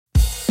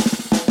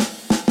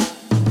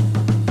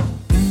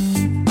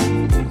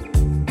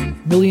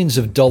Millions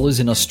of dollars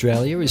in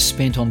Australia is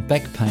spent on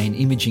back pain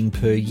imaging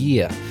per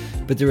year,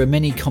 but there are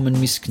many common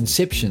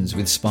misconceptions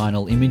with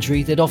spinal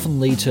imagery that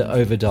often lead to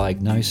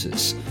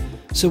overdiagnosis.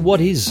 So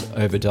what is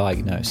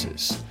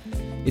overdiagnosis?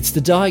 It's the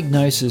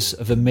diagnosis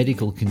of a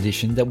medical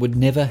condition that would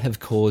never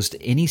have caused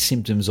any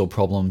symptoms or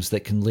problems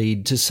that can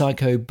lead to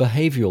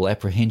psychobehavioural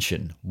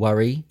apprehension,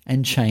 worry,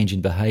 and change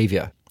in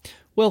behaviour.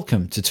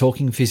 Welcome to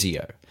Talking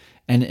Physio,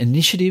 an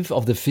initiative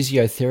of the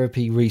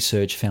Physiotherapy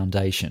Research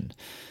Foundation.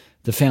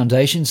 The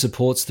Foundation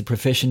supports the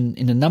profession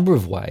in a number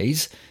of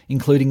ways,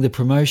 including the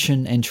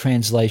promotion and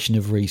translation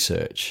of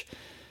research.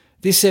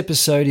 This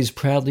episode is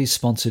proudly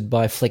sponsored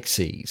by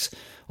Flexease,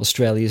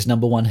 Australia's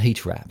 #1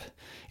 heat wrap.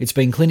 It's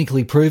been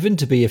clinically proven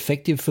to be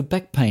effective for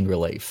back pain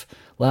relief,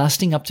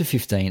 lasting up to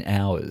 15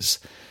 hours.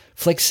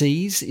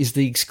 Flexease is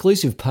the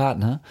exclusive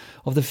partner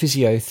of the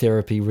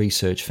Physiotherapy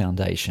Research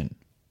Foundation.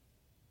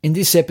 In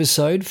this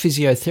episode,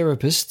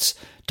 physiotherapists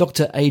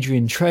Dr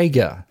Adrian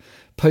Traegar,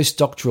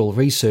 Post-Doctoral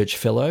Research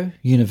Fellow,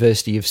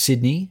 University of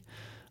Sydney,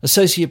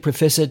 Associate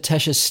Professor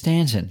Tasha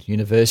Stanton,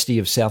 University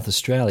of South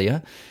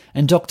Australia,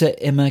 and Dr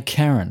Emma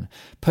Karran,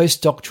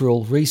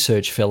 Post-Doctoral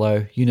Research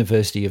Fellow,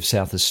 University of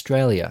South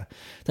Australia.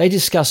 They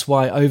discuss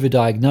why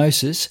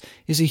overdiagnosis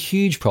is a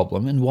huge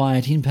problem and why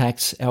it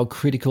impacts our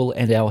critical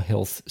and our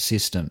health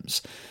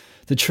systems.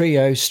 The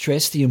trio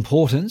stress the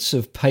importance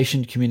of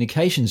patient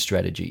communication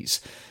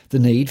strategies, the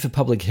need for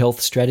public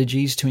health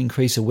strategies to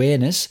increase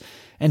awareness,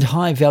 and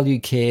high-value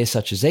care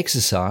such as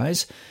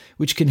exercise,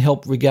 which can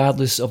help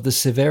regardless of the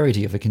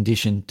severity of a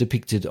condition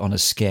depicted on a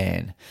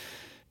scan.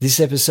 This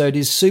episode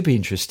is super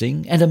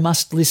interesting and a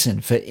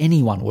must-listen for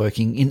anyone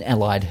working in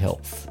allied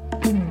health.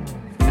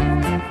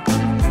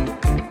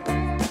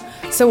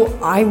 So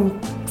I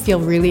feel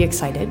really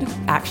excited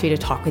actually to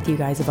talk with you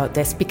guys about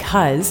this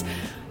because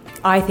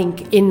I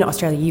think in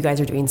Australia you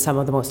guys are doing some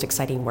of the most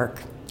exciting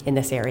work in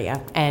this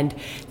area, and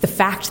the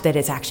fact that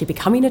it's actually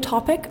becoming a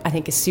topic I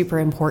think is super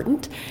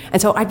important.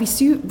 And so I'd be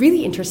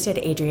really interested,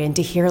 Adrian,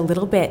 to hear a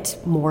little bit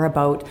more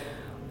about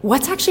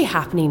what's actually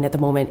happening at the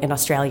moment in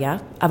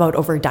Australia about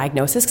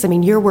overdiagnosis, because I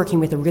mean you're working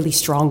with a really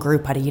strong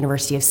group at a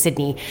University of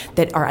Sydney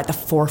that are at the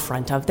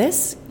forefront of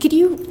this. Could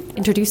you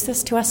introduce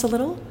this to us a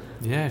little?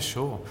 Yeah,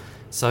 sure.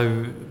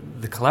 So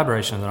the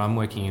collaboration that I'm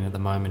working in at the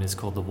moment is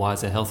called the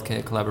Wiser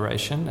Healthcare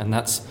Collaboration, and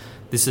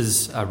this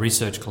is a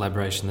research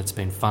collaboration that's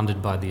been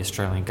funded by the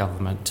Australian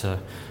government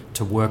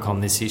to work on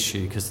this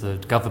issue because the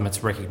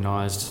government's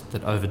recognised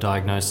that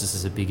overdiagnosis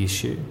is a big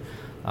issue.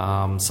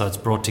 So it's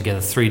brought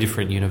together 3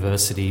 different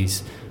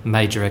universities,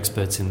 major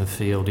experts in the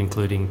field,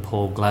 including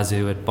Paul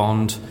Glasgow at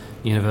Bond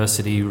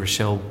University,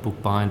 Rochelle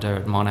Bookbinder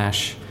at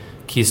Monash,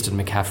 Kirsten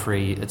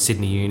McCaffrey at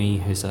Sydney Uni,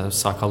 who's a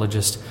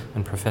psychologist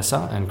and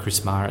professor, and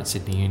Chris Maher at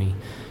Sydney Uni.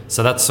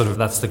 So that's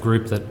the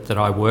group that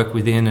I work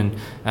within,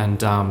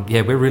 and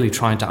we're really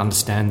trying to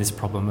understand this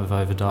problem of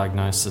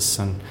overdiagnosis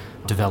and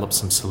develop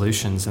some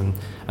solutions. And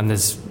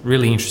there's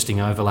really interesting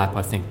overlap,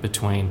 I think,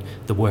 between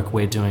the work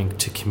we're doing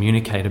to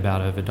communicate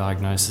about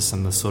overdiagnosis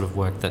and the sort of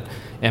work that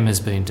Emma's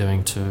been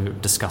doing to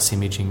discuss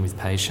imaging with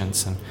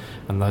patients and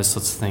those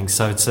sorts of things.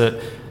 So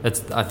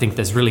I think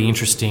there's really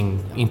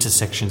interesting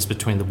intersections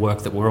between the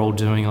work that we're all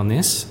doing on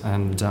this,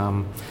 and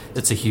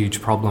it's a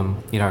huge problem.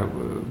 You know,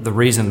 the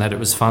reason that it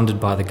was funded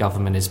by the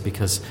government is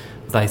because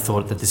they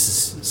thought that this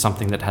is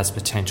something that has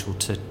potential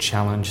to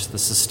challenge the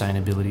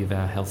sustainability of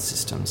our health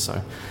system.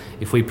 So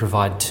if we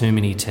provide too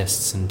many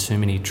tests and too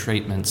many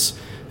treatments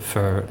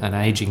for an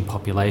ageing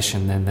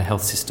population, then the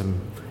health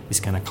system is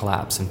going to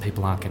collapse and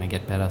people aren't going to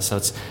get better. So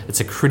it's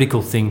a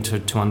critical thing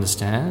to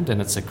understand, and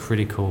it's a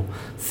critical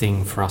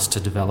thing for us to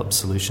develop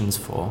solutions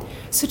for.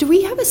 So do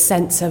we have a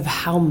sense of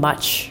how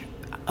much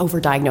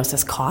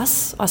overdiagnosis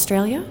costs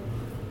Australia?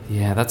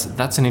 Yeah,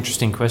 that's an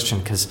interesting question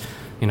because,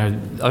 you know,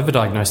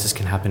 overdiagnosis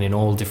can happen in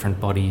all different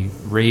body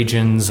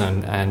regions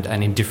and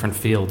in different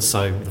fields.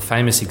 So the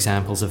famous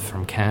examples are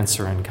from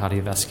cancer and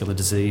cardiovascular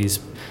disease,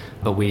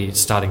 but we're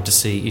starting to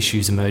see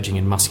issues emerging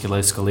in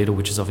musculoskeletal,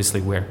 which is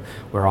obviously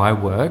where I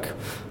work.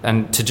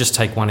 And to just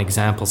take one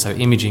example, so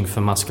imaging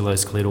for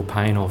musculoskeletal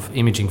pain or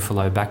imaging for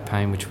low back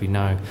pain, which we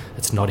know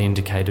it's not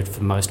indicated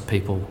for most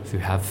people who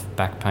have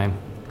back pain.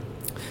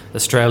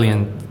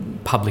 Australian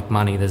public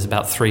money, there's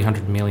about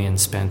 300 million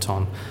spent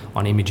on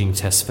imaging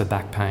tests for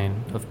back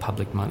pain of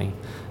public money.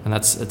 And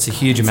it's a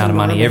huge amount of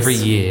money every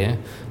year,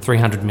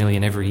 300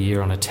 million every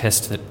year on a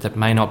test that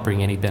may not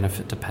bring any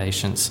benefit to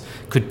patients,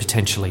 could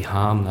potentially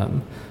harm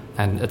them.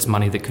 And it's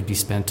money that could be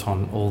spent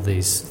on all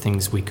these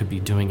things we could be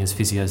doing as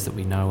physios that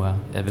we know are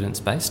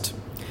evidence-based.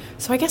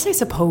 So I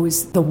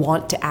suppose the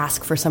want to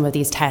ask for some of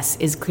these tests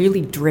is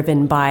clearly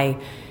driven by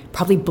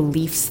probably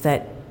beliefs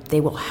that they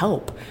will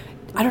help.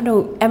 I don't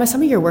know, Emma,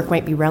 some of your work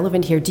might be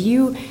relevant here.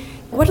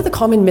 What are the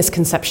common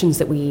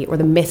misconceptions or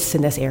the myths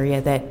in this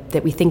area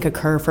that we think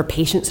occur for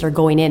patients that are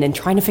going in and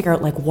trying to figure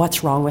out, like,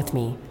 what's wrong with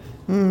me?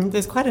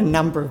 There's quite a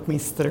number of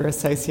myths that are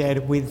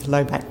associated with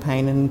low back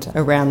pain and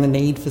around the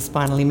need for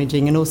spinal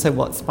imaging, and also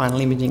what spinal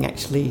imaging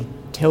actually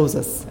tells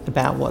us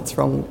about what's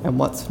wrong and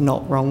what's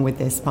not wrong with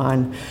their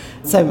spine.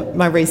 So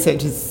my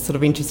research is sort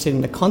of interested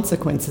in the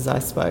consequences, I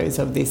suppose,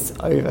 of this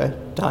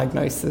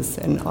over-diagnosis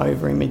and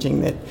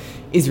over-imaging that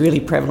is really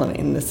prevalent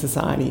in the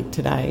society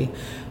today.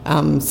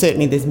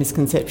 Certainly there's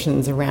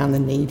misconceptions around the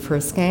need for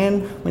a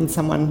scan when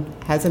someone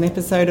has an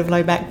episode of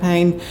low back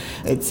pain.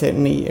 It's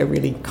certainly a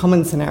really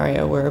common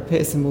scenario where a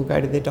person will go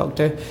to their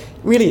doctor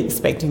really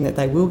expecting that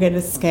they will get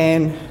a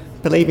scan,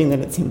 believing that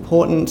it's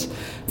important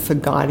for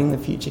guiding the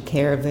future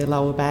care of their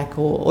lower back,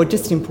 or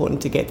just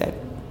important to get that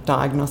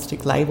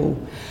diagnostic label.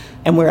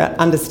 And we're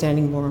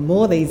understanding more and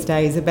more these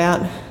days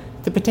about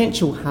the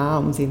potential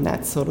harms in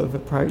that sort of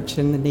approach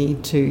and the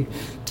need to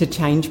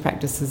change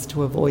practices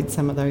to avoid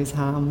some of those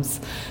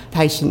harms.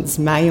 Patients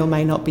may or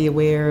may not be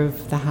aware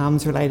of the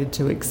harms related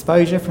to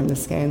exposure from the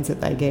scans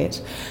that they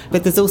get,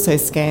 but there's also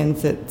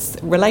scans that's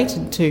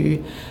related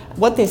to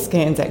what their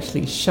scans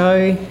actually show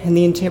and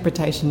the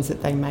interpretations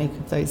that they make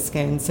of those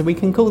scans. So we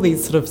can call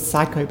these sort of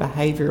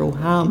psychobehavioural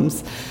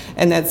harms,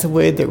 and that's a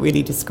word that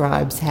really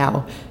describes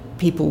how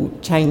people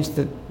change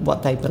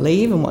what they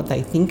believe and what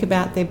they think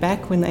about their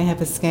back when they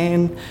have a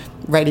scan.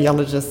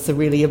 Radiologists are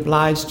really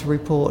obliged to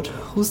report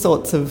all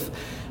sorts of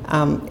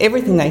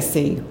everything they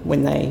see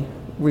when they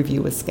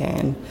review a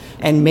scan.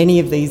 And many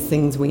of these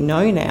things we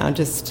know now,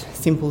 just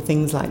simple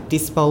things like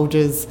disc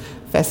bulges,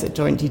 facet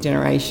joint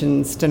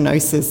degeneration,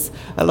 stenosis,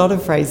 a lot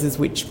of phrases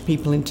which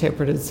people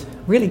interpret as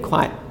really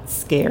quite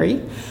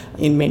scary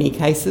in many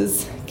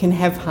cases, can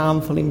have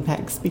harmful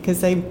impacts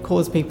because they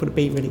cause people to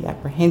be really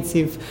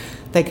apprehensive.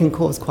 They can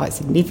cause quite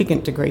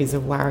significant degrees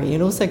of worry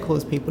and also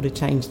cause people to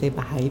change their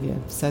behaviour.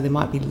 So they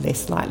might be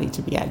less likely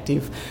to be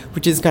active,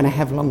 which is going to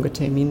have longer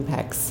term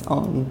impacts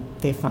on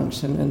their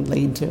function and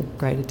lead to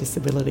greater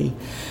disability.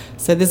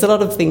 So there's a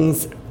lot of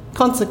things,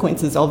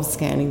 consequences of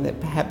scanning that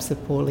perhaps are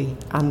poorly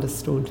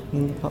understood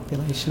in the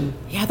population.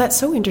 Yeah, that's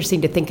so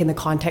interesting to think in the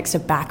context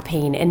of back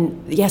pain.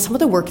 And yeah, some of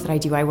the work that I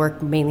do, I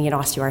work mainly in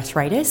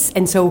osteoarthritis.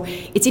 And so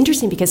it's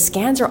interesting because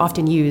scans are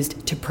often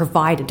used to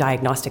provide a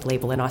diagnostic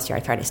label in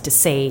osteoarthritis to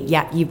say,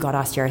 yeah, you've got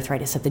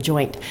osteoarthritis of the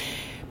joint.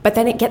 But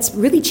then it gets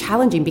really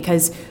challenging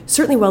because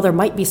certainly while there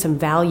might be some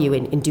value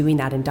in doing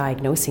that and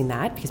diagnosing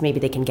that, because maybe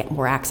they can get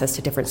more access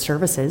to different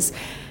services,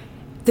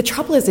 the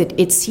trouble is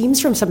it seems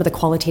from some of the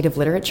qualitative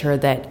literature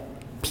that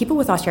people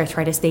with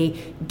osteoarthritis, they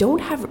don't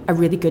have a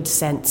really good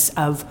sense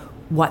of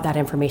what that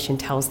information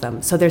tells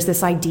them. So there's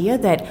this idea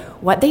that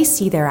what they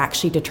see there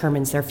actually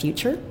determines their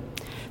future.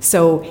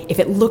 So if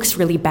it looks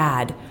really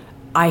bad,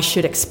 I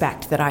should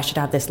expect that I should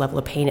have this level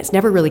of pain. It's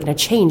never really going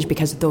to change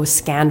because those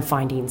scan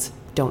findings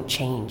don't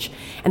change.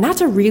 And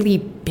that's a really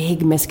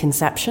big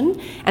misconception.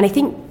 And I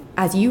think,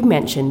 as you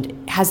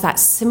mentioned, has that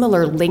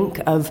similar link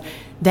of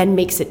then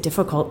makes it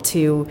difficult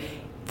to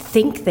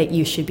think that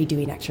you should be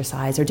doing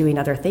exercise or doing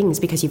other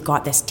things because you've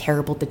got this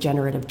terrible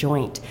degenerative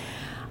joint.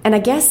 And I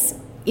guess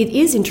it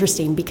is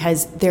interesting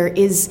because there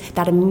is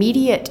that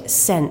immediate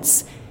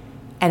sense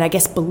and I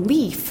guess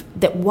belief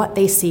that what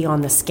they see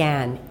on the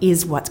scan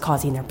is what's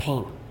causing their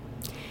pain.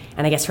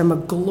 And I guess from a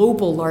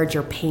global,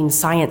 larger pain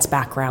science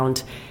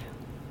background,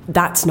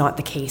 that's not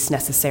the case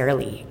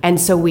necessarily. And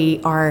so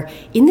we are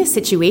in this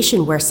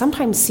situation where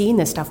sometimes seeing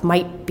this stuff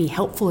might be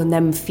helpful in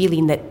them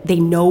feeling that they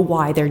know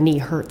why their knee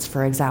hurts,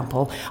 for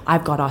example.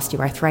 I've got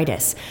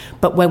osteoarthritis.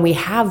 But when we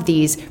have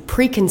these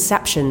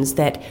preconceptions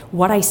that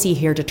what I see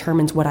here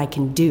determines what I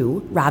can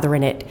do, rather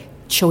than it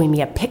showing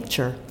me a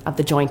picture of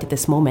the joint at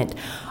this moment,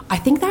 I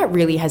think that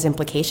really has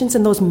implications,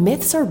 and those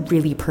myths are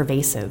really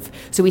pervasive.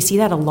 So we see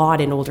that a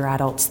lot in older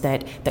adults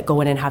that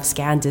go in and have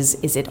scans,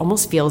 is it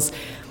almost feels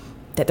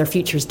that their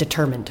future is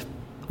determined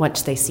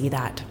once they see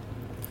that.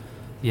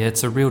 Yeah,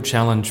 it's a real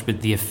challenge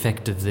with the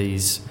effect of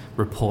these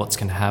reports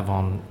can have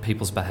on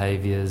people's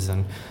behaviours,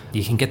 and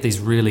you can get these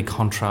really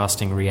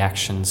contrasting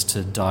reactions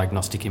to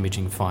diagnostic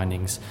imaging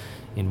findings.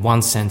 In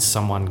one sense,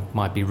 someone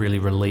might be really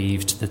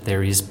relieved that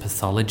there is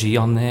pathology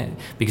on there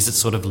because it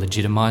sort of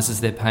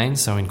legitimises their pain.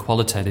 So in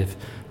qualitative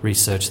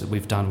research that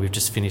we've done, we've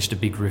just finished a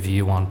big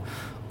review on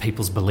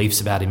people's beliefs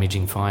about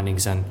imaging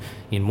findings, and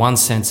in one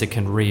sense it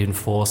can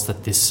reinforce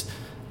that this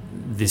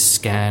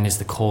scan is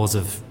the cause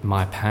of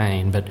my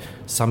pain. But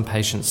some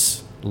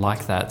patients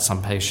like that.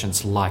 Some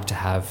patients like to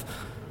have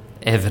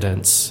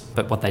evidence,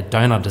 but what they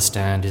don't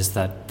understand is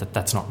that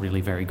that's not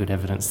really very good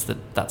evidence that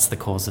that's the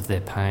cause of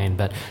their pain.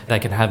 But they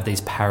can have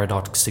these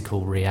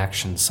paradoxical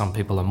reactions. Some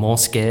people are more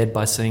scared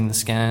by seeing the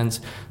scans,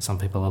 some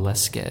people are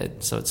less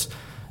scared. So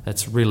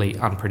it's really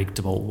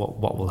unpredictable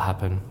what will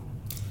happen.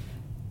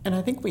 And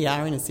I think we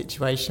are in a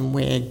situation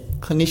where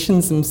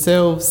clinicians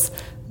themselves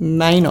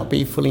may not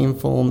be fully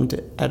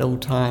informed at all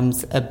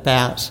times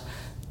about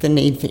the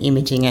need for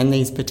imaging and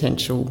these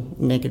potential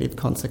negative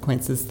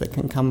consequences that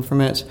can come from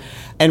it.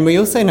 And we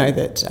also know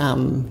that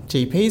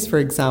GPs, for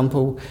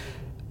example,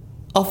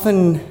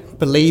 often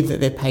believe that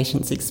their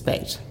patients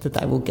expect that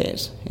they will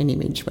get an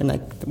image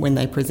when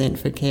they present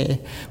for care.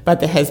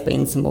 But there has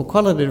been some more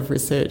qualitative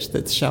research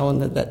that's shown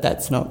that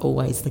that's not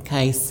always the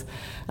case.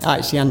 I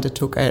actually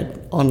undertook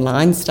an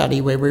online study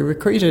where we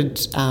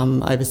recruited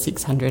over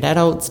 600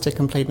 adults to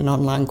complete an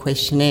online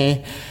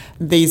questionnaire.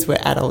 These were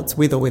adults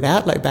with or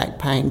without low back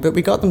pain, but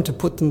we got them to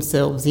put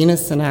themselves in a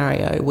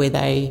scenario where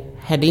they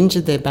had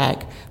injured their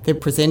back, they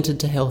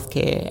presented to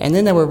healthcare, and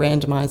then they were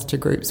randomised to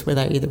groups where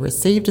they either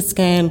received a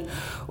scan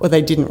or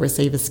they didn't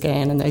receive a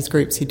scan, and those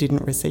groups who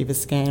didn't receive a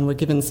scan were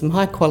given some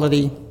high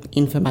quality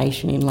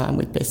information in line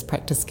with best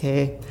practice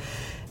care.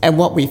 And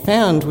what we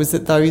found was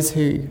that those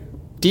who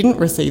didn't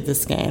receive the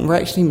scan were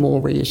actually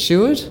more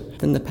reassured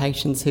than the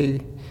patients who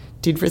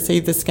did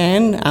receive the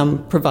scan,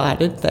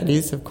 provided, that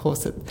is, of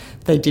course, that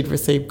they did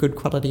receive good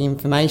quality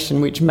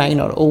information, which may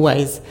not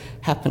always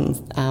happen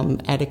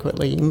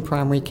adequately in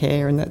primary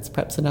care, and that's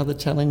perhaps another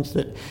challenge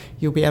that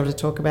you'll be able to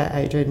talk about,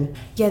 Adrian.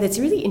 Yeah, that's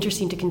really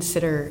interesting to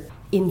consider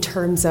in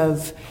terms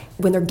of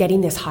when they're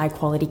getting this high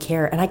quality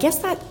care. And I guess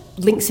that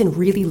links in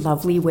really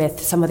lovely with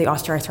some of the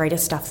osteoarthritis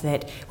stuff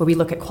that where we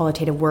look at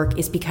qualitative work,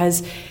 is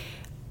because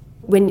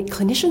when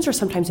clinicians are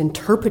sometimes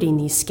interpreting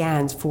these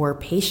scans for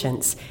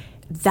patients,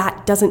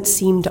 that doesn't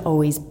seem to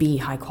always be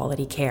high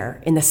quality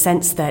care, in the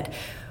sense that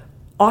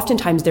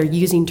oftentimes they're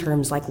using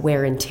terms like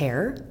wear and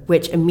tear,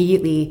 which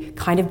immediately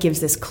kind of gives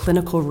this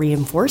clinical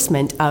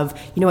reinforcement of,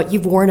 you know what,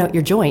 you've worn out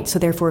your joint, so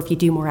therefore if you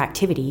do more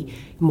activity,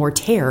 more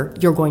tear,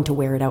 you're going to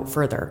wear it out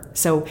further.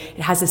 So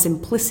it has this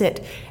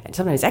implicit and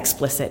sometimes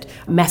explicit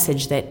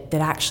message that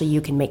actually you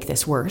can make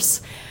this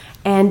worse.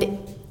 And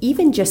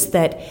even just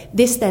that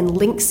this then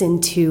links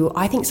into,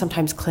 I think,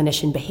 sometimes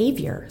clinician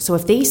behavior. So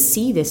if they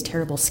see this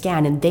terrible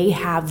scan and they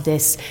have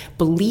this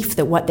belief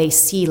that what they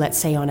see, let's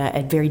say on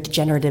a very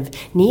degenerative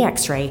knee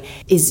x-ray,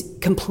 is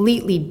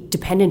completely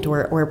dependent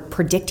or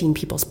predicting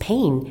people's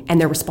pain and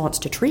their response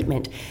to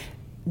treatment,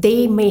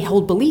 they may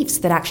hold beliefs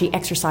that actually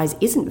exercise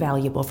isn't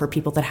valuable for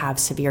people that have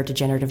severe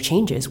degenerative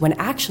changes, when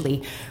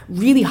actually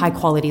really high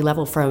quality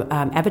level from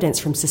evidence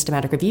from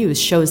systematic reviews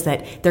shows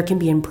that there can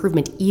be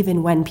improvement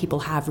even when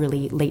people have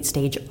really late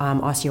stage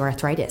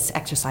osteoarthritis.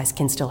 Exercise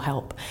can still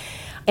help.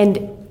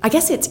 And I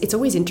guess it's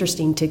always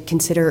interesting to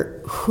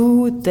consider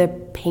who the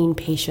pain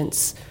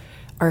patients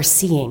are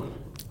seeing.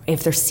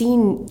 If they're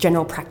seeing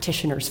general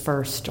practitioners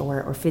first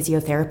or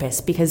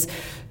physiotherapists, because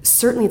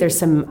certainly there's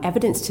some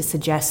evidence to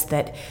suggest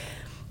that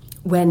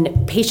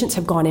when patients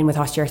have gone in with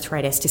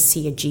osteoarthritis to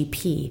see a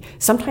GP,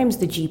 sometimes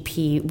the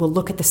GP will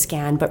look at the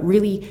scan but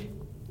really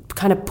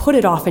kind of put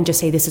it off and just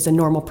say, this is a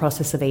normal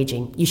process of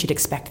aging. You should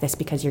expect this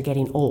because you're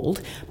getting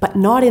old, but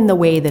not in the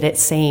way that it's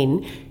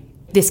saying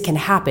this can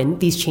happen.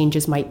 These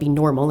changes might be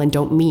normal and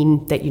don't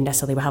mean that you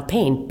necessarily will have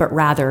pain, but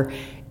rather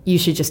you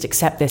should just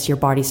accept this. Your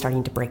body's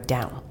starting to break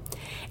down.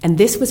 And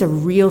this was a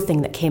real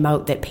thing that came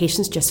out, that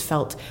patients just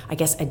felt, I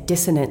guess, a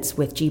dissonance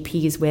with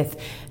GPs, with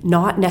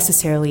not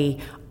necessarily,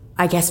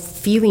 I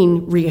guess,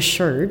 feeling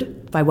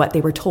reassured by what they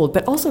were told,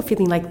 but also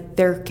feeling like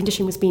their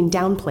condition was being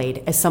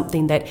downplayed as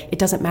something that it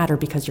doesn't matter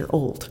because you're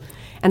old.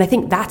 And I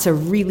think that's a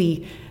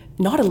really,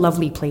 not a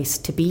lovely place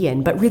to be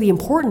in, but really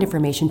important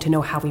information to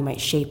know how we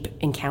might shape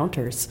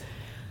encounters.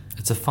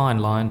 It's a fine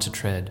line to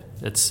tread.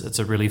 It's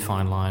a really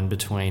fine line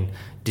between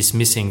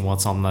dismissing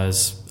what's on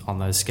those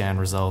scan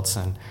results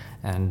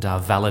and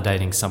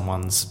validating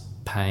someone's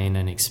pain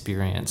and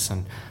experience.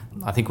 And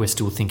I think we're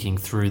still thinking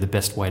through the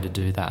best way to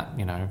do that,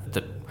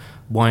 that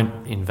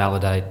won't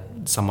invalidate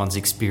someone's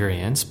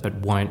experience but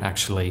won't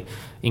actually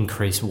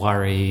increase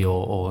worry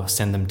or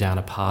send them down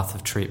a path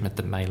of treatment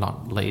that may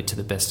not lead to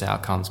the best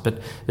outcomes. But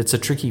it's a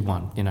tricky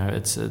one,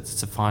 it's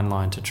a fine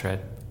line to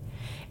tread.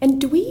 And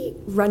do we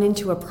run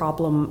into a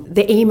problem?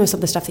 The aim of some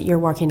of the stuff that you're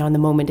working on at the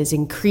moment is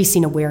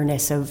increasing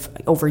awareness of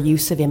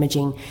overuse of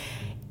imaging.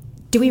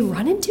 Do we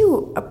run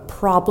into a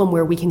problem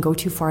where we can go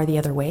too far the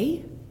other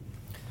way?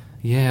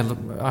 Yeah, look,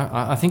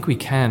 I think we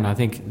can. I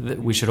think that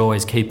we should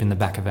always keep in the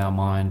back of our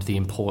mind the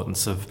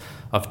importance of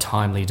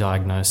timely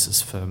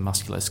diagnosis for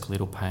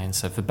musculoskeletal pain.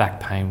 So for back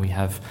pain, we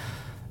have,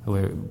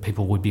 where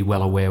people would be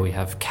well aware, we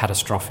have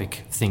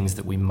catastrophic things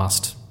that we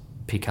must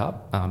pick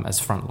up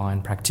as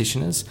frontline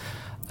practitioners.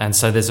 And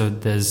so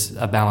there's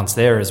a balance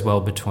there as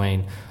well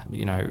between,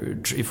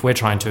 if we're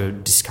trying to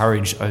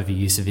discourage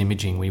overuse of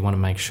imaging, we want to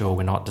make sure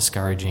we're not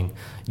discouraging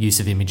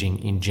use of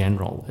imaging in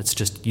general. It's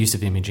just use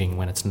of imaging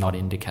when it's not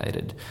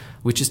indicated,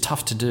 which is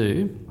tough to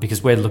do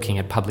because we're looking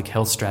at public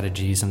health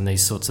strategies and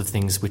these sorts of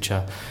things which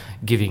are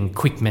giving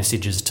quick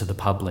messages to the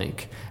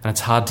public. And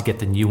it's hard to get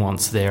the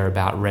nuance there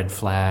about red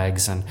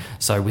flags. And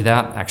so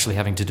without actually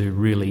having to do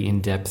really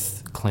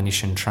in-depth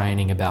clinician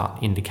training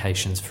about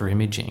indications for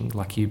imaging,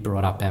 like you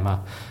brought up,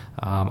 Emma,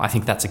 I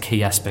think that's a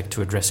key aspect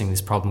to addressing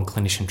this problem,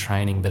 clinician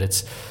training,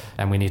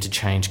 and we need to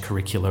change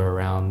curricula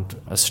around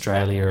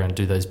Australia and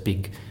do those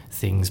big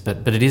things.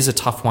 But it is a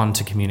tough one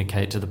to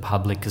communicate to the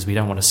public because we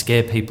don't want to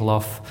scare people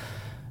off.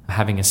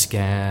 having a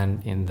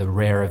scan in the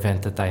rare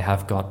event that they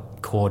have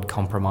got cord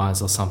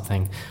compromise or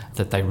something,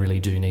 that they really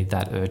do need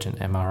that urgent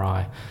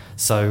MRI.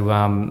 So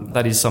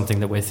that is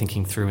something that we're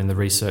thinking through in the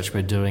research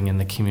we're doing and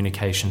the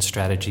communication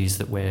strategies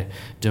that we're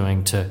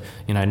doing to,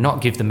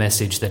 not give the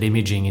message that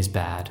imaging is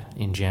bad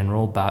in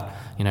general, but,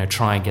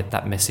 try and get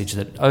that message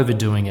that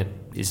overdoing it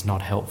is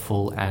not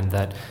helpful and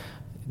that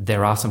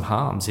there are some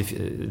harms.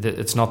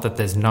 It's not that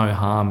there's no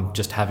harm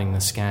just having the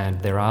scan.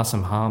 There are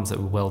some harms that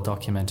were well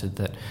documented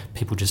that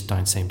people just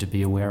don't seem to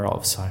be aware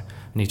of. So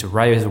we need to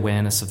raise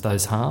awareness of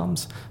those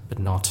harms, but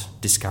not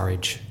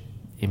discourage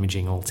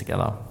imaging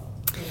altogether.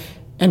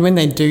 And when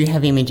they do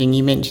have imaging,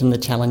 you mentioned the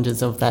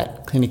challenges of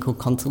that clinical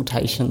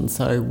consultation.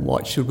 So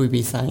what should we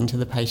be saying to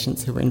the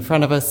patients who are in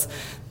front of us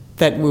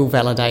that will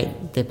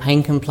validate their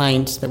pain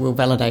complaint, that will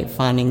validate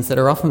findings that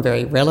are often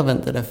very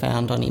relevant that are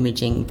found on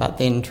imaging, but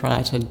then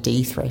try to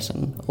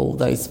de-threaten all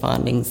those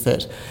findings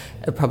that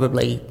are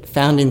probably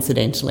found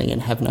incidentally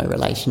and have no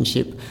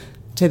relationship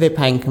to their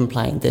pain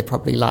complaint? They're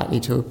probably likely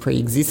to have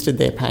pre-existed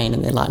their pain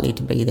and they're likely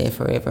to be there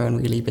forever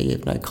and really be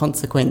of no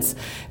consequence.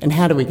 And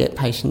how do we get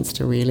patients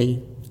to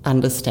really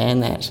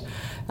understand that?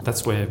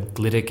 That's where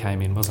glitter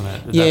came in, wasn't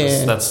it?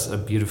 Yeah. That's a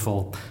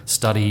beautiful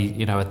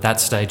study, at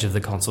that stage of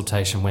the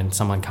consultation when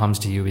someone comes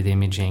to you with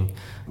imaging,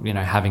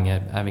 having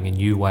a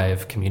new way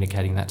of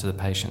communicating that to the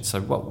patient.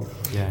 So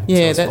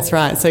Yeah, that's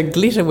right. So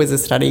GLITTER was a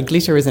study.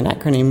 GLITTER is an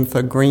acronym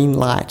for Green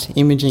Light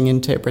Imaging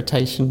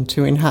Interpretation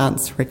to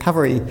Enhance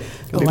Recovery.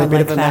 A little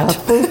bit of a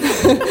mouthful.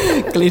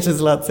 GLITTER's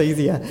lots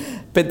easier.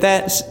 But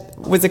that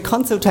was a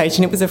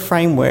consultation. It was a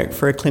framework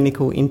for a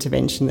clinical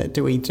intervention that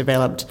we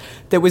developed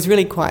that was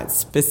really quite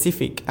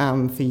specific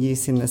for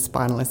use in the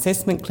spinal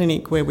assessment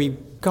clinic, where we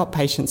got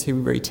patients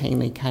who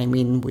routinely came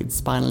in with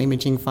spinal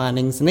imaging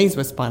findings, and these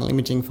were spinal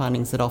imaging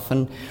findings that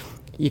often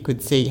you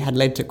could see had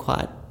led to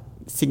quite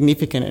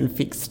significant and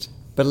fixed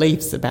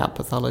beliefs about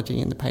pathology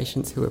in the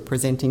patients who were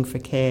presenting for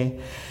care.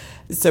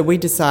 So we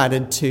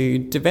decided to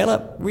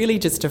develop really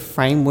just a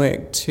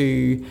framework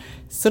to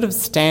sort of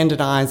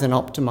standardise and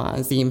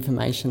optimise the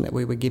information that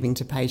we were giving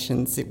to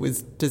patients. It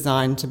was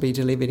designed to be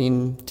delivered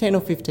in 10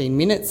 or 15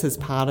 minutes as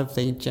part of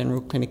the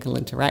general clinical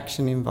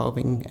interaction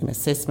involving an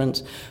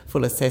assessment,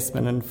 full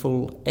assessment and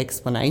full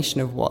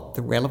explanation of what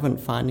the relevant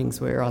findings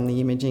were on the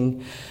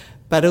imaging,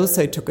 but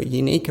also took a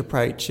unique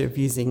approach of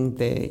using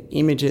the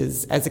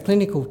images as a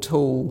clinical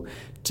tool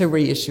to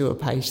reassure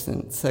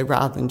patients. So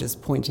rather than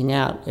just pointing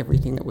out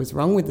everything that was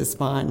wrong with the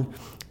spine,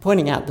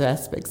 pointing out the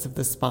aspects of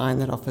the spine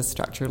that offer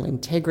structural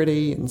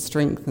integrity and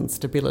strength and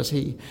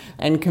stability,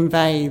 and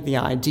convey the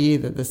idea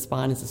that the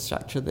spine is a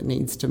structure that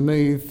needs to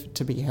move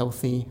to be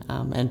healthy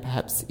and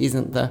perhaps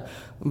isn't the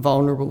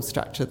vulnerable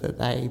structure that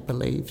they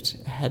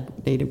believed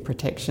had needed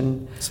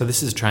protection. So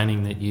this is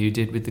training that you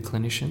did with the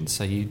clinicians?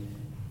 So you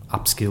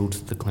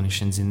upskilled the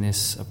clinicians in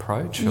this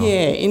approach? Or?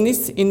 Yeah, in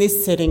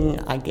this setting,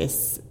 I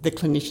guess the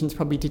clinicians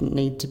probably didn't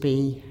need to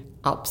be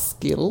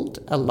upskilled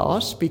a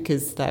lot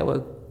because they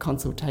were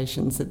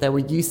consultations that they were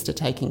used to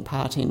taking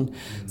part in.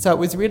 So it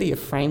was really a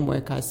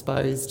framework, I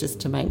suppose, just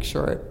to make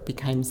sure it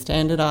became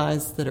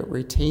standardised, that it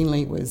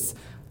routinely was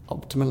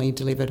optimally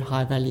delivered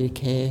high-value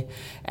care,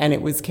 and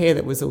it was care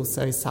that was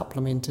also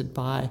supplemented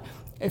by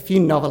a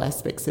few novel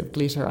aspects of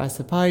GLITTER, I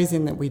suppose,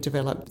 in that we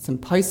developed some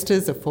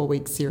posters, a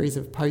 4-week series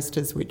of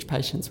posters which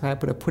patients were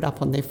able to put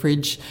up on their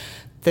fridge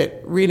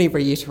that really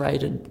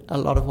reiterated a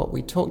lot of what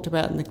we talked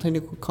about in the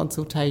clinical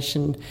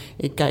consultation.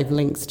 It gave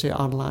links to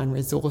online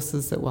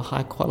resources that were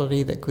high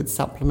quality that could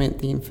supplement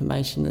the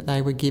information that they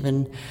were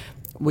given.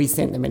 We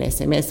sent them an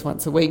SMS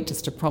once a week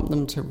just to prompt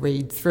them to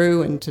read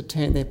through and to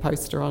turn their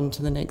poster on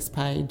to the next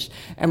page.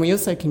 And we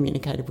also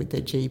communicated with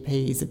their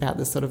GPs about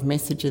the sort of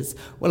messages,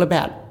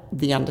 about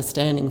the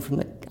understanding from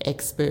the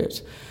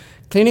expert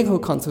clinical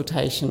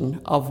consultation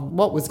of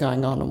what was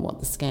going on and what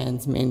the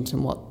scans meant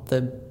and what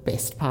the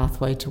best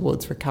pathway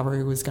towards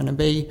recovery was going to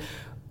be.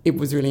 It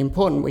was really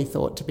important, we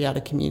thought, to be able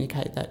to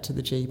communicate that to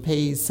the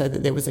GPs so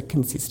that there was a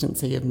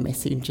consistency of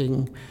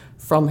messaging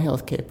from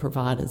healthcare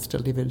providers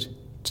delivered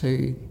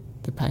to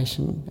the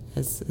patient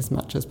as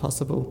much as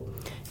possible.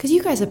 Because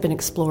you guys have been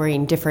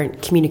exploring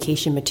different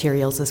communication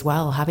materials as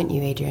well, haven't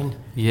you, Adrian?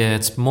 Yeah,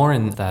 it's more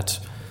in that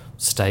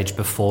stage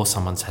before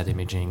someone's had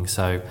imaging.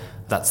 So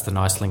that's the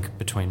nice link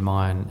between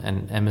mine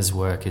and Emma's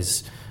work.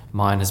 Is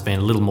mine has been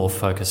a little more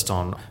focused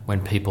on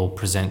when people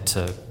present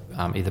to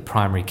either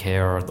primary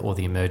care or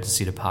the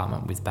emergency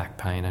department with back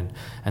pain,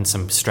 and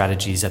some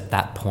strategies at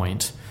that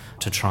point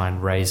to try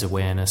and raise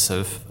awareness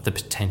of the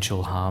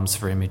potential harms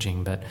for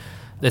imaging. But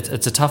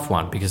it's a tough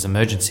one because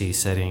emergency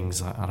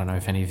settings, I don't know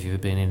if any of you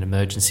have been in an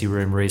emergency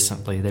room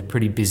recently, they're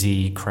pretty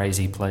busy,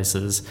 crazy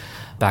places.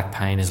 Back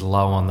pain is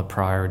low on the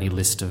priority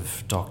list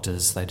of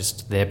doctors.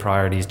 Their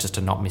priority is just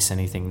to not miss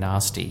anything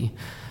nasty.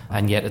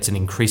 And yet it's an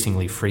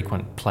increasingly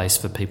frequent place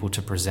for people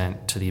to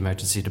present to the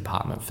emergency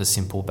department for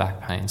simple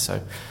back pain.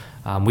 So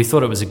we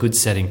thought it was a good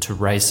setting to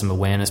raise some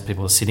awareness.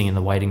 People are sitting in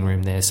the waiting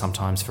room there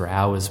sometimes for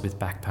hours with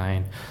back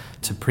pain,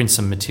 to print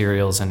some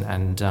materials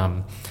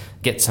and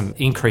get some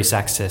increased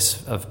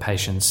access of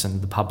patients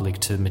and the public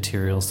to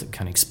materials that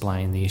can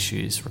explain the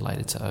issues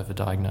related to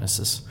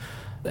overdiagnosis.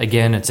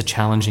 Again, it's a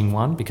challenging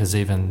one because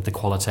even the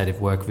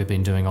qualitative work we've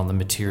been doing on the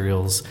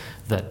materials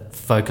that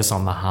focus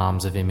on the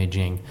harms of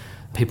imaging,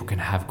 people can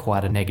have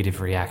quite a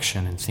negative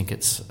reaction and think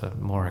it's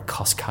more a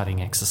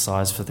cost-cutting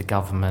exercise for the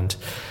government.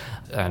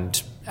 And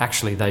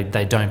actually,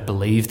 they don't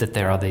believe that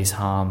there are these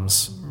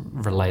harms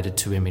related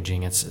to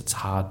imaging. It's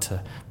hard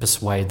to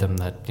persuade them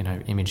that, you know,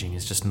 imaging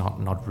is just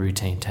not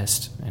routine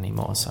test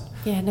anymore. So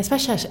yeah, and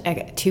especially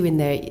too in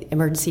the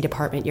emergency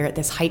department, you're at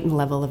this heightened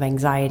level of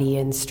anxiety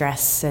and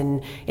stress,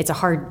 and it's a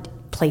hard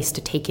place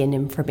to take in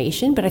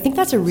information. But I think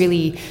that's a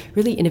really,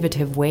 really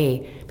innovative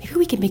way. Maybe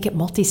we can make it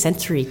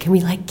multi-sensory. Can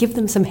we give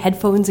them some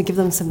headphones and give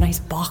them some nice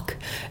Bach,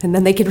 and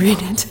then they can read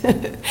it?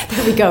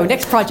 There we go.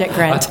 Next project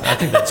grant. I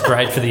think that's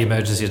great for the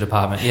emergency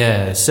department.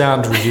 Yeah,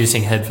 sound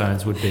reducing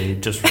headphones would be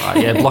just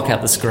right. Yeah, block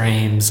out the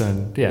screams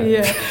and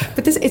yeah.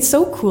 But it's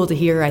so cool to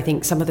hear, I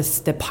think, some of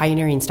the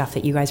pioneering stuff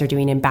that you guys are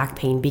doing in back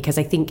pain, because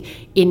I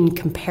think in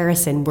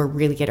comparison, we're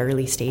really at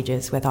early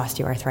stages with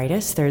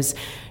osteoarthritis. There's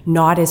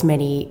not as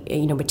many,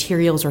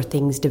 materials or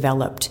things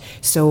developed.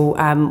 So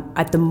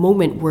at the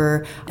moment,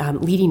 we're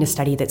leading a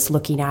study that's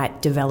looking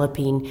at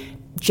developing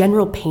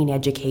general pain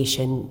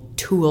education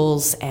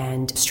tools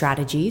and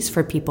strategies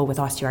for people with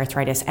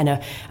osteoarthritis. And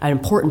an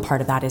important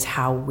part of that is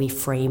how we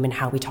frame and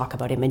how we talk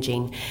about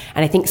imaging.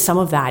 And I think some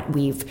of that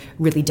we've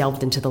really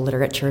delved into the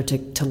literature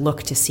to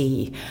look to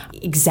see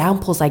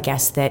examples, I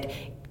guess, that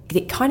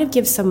it kind of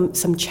gives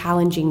some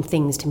challenging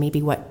things to maybe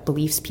what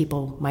beliefs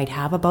people might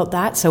have about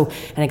that. So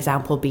an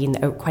example being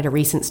quite a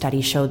recent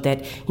study showed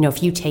that,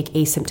 if you take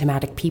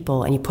asymptomatic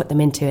people and you put them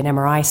into an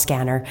MRI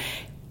scanner,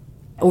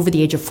 over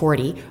the age of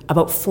 40,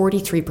 about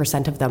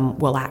 43% of them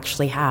will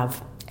actually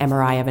have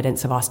MRI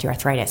evidence of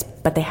osteoarthritis,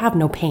 but they have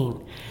no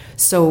pain.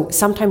 So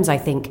sometimes I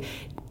think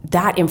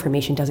that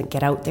information doesn't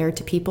get out there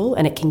to people,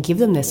 and it can give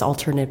them this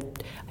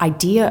alternate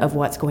idea of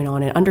what's going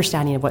on and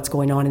understanding of what's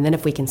going on. And then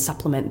if we can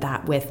supplement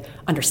that with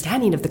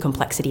understanding of the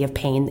complexity of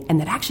pain, and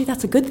that actually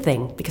that's a good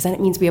thing, because then it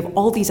means we have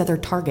all these other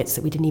targets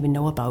that we didn't even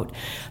know about,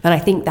 then I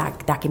think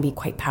that can be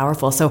quite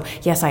powerful. So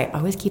yes, I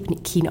always keep a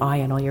keen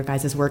eye on all your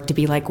guys' work to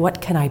be like, what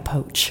can I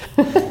poach?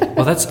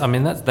 Well,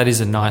 that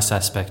is a nice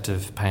aspect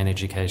of pain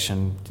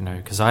education,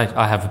 because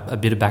I have a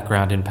bit of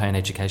background in pain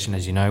education,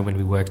 as you know, when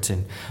we worked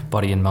in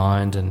body and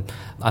mind. And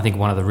I think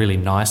one of the really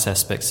nice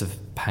aspects of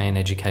pain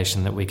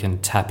education that we can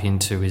tap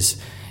into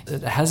is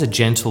it has a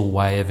gentle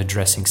way of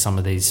addressing some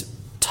of these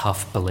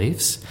tough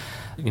beliefs.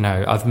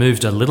 I've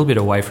moved a little bit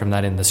away from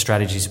that in the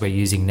strategies we're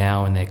using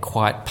now, and they're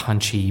quite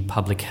punchy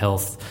public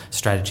health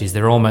strategies.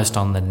 They're almost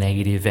on the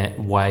negative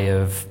way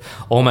of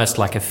almost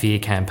like a fear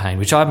campaign,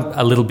 which I'm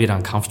a little bit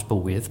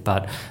uncomfortable with,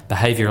 but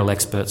behavioural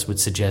experts would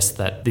suggest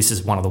that this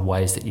is one of the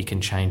ways that you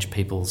can change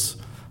people's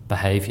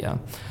behaviour.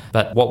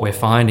 But what we're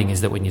finding is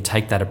that when you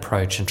take that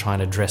approach and try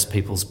and address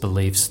people's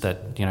beliefs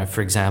that,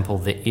 for example,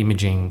 the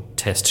imaging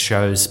test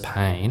shows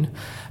pain,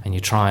 and you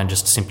try and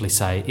just simply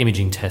say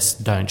imaging tests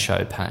don't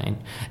show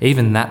pain,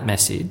 even that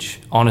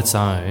message on its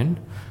own,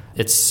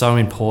 it's so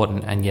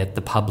important, and yet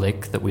the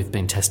public that we've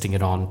been testing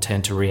it on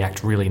tend to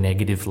react really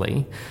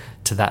negatively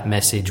to that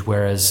message,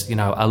 whereas,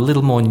 a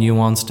little more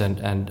nuanced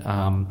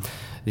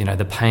and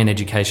the pain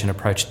education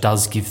approach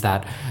does give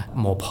that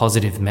more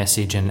positive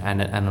message and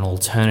an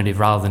alternative,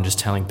 rather than just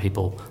telling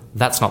people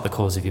that's not the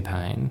cause of your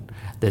pain.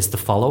 There's the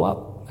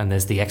follow-up and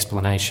there's the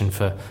explanation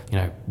for,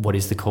 what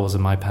is the cause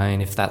of my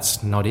pain if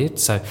that's not it.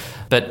 So,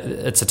 but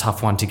it's a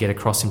tough one to get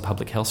across in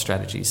public health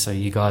strategies. So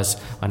you guys,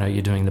 I know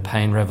you're doing the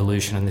pain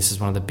revolution, and this is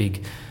one of the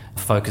big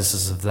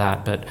focuses of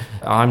that, but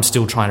I'm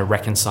still trying to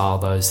reconcile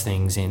those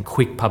things in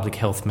quick public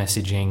health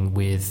messaging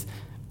with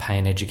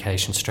pain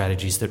education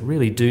strategies that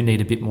really do need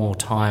a bit more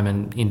time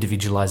and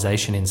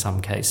individualisation in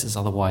some cases.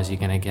 Otherwise, you're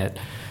going to get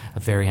a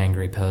very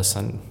angry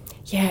person.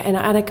 Yeah, and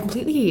I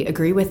completely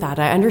agree with that.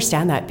 I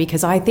understand that,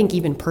 because I think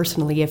even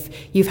personally, if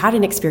you've had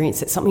an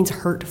experience that something's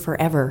hurt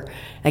forever,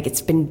 like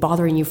it's been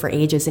bothering you for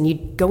ages, and you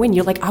go in,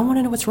 you're like, I want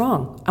to know what's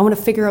wrong. I want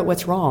to figure out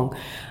what's wrong.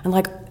 And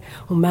like,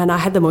 oh man, I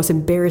had the most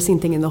embarrassing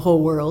thing in the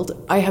whole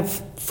world. I have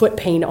foot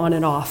pain on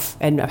and off,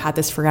 and I've had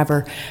this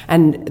forever.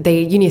 And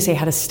UniSA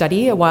had a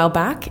study a while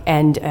back,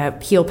 and a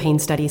heel pain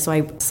study, so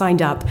I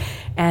signed up.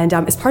 And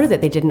as part of it,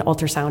 they did an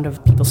ultrasound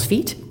of people's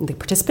feet, the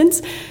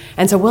participants.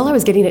 And so while I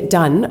was getting it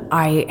done,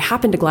 I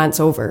happened to glance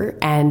over,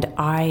 and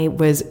I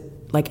was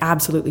like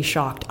absolutely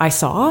shocked. I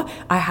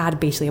had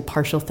basically a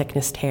partial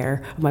thickness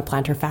tear of my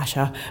plantar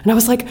fascia. And I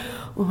was like,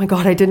 oh my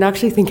God, I didn't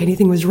actually think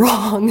anything was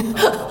wrong.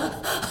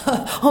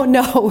 Oh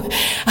no.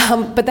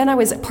 But then I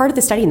was part of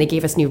the study, and they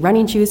gave us new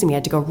running shoes, and we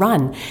had to go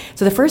run.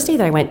 So the first day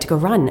that I went to go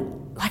run,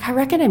 I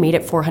reckon I made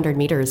it 400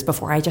 meters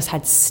before I just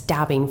had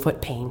stabbing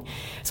foot pain.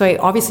 So I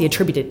obviously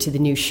attributed it to the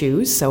new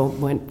shoes.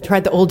 So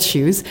tried the old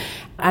shoes,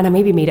 and I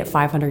maybe made it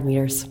 500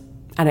 meters.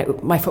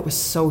 And my foot was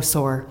so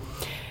sore.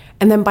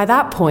 And then by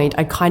that point,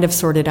 I kind of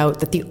sorted out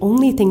that the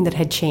only thing that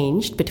had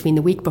changed between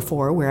the week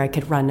before, where I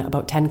could run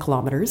about 10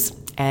 kilometers,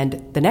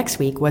 and the next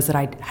week was that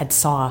I had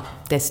saw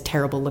this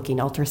terrible looking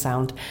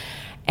ultrasound.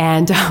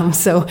 And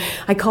so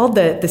I called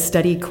the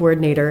study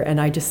coordinator and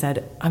I just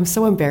said, I'm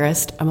so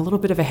embarrassed. I'm a little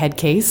bit of a head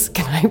case.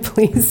 Can I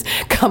please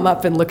come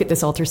up and look at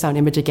this ultrasound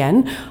image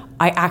again?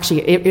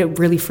 It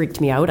really freaked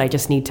me out. I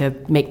just need to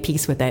make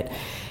peace with it.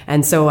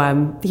 And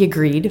so he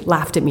agreed,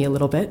 laughed at me a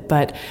little bit,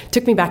 but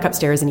took me back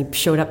upstairs and he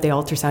showed up the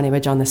ultrasound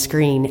image on the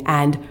screen.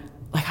 And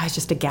I was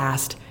just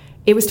aghast.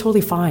 It was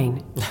totally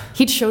fine.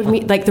 He'd showed me,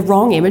 the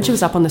wrong image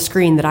was up on the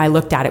screen that I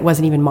looked at. It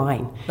wasn't even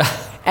mine.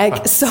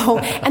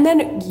 And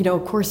then,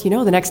 of course, the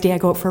next day I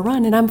go out for a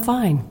run and I'm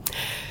fine.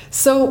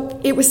 So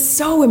it was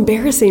so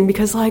embarrassing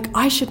because,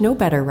 I should know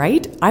better,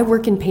 right? I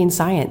work in pain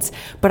science,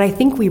 but I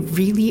think we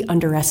really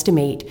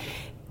underestimate,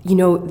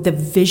 the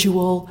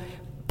visual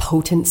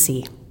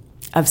potency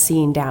of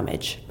seeing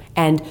damage.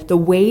 And the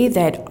way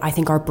that I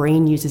think our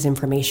brain uses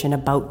information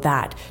about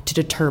that to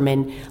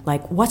determine,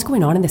 what's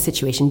going on in the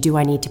situation? Do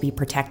I need to be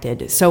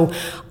protected? So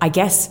I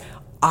guess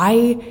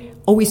I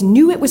always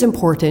knew it was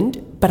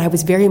important, but I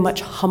was very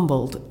much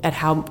humbled at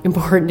how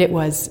important it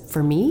was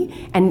for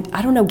me. And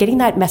I don't know, getting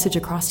that message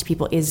across to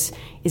people is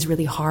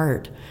really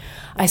hard.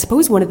 I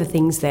suppose one of the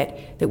things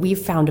that we've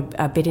found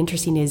a bit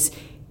interesting is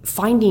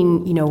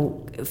finding,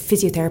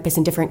 physiotherapists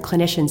and different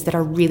clinicians that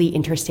are really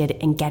interested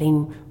in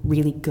getting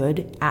really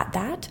good at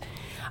that.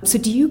 So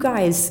do you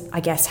guys, I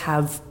guess,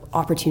 have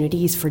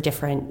opportunities for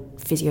different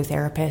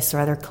physiotherapists or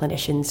other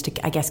clinicians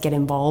to, I guess, get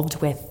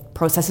involved with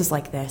processes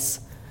like this?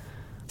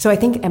 So I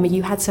think, Emma,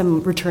 you had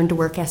some return to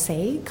work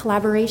essay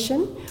collaboration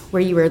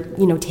where you were,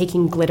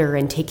 taking glitter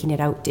and taking it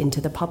out into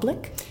the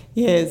public.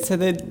 Yeah, so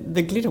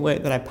the glitter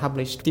work that I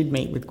published did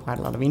meet with quite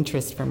a lot of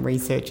interest from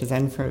researchers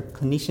and for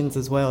clinicians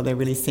as well. There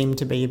really seemed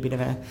to be a bit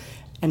of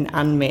an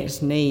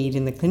unmet need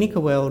in the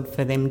clinical world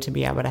for them to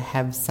be able to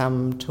have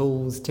some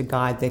tools to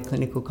guide their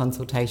clinical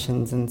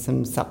consultations and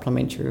some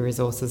supplementary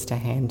resources to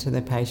hand to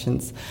their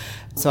patients.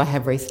 So I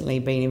have recently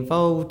been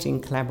involved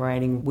in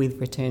collaborating with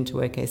Return to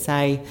Work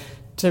SA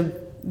to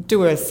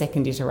do a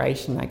second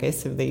iteration, I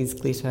guess, of these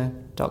glitter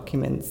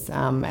documents.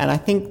 And I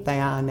think they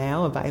are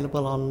now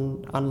available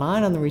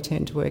online on the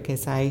Return to Work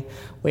SA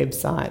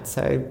website,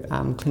 so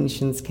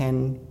clinicians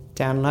can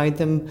download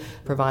them,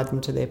 provide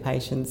them to their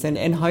patients,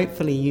 and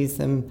hopefully use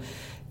them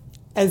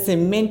as they're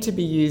meant to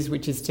be used,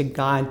 which is to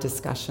guide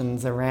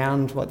discussions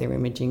around what their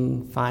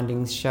imaging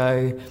findings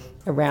show,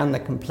 around the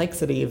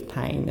complexity of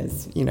pain.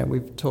 As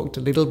we've talked a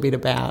little bit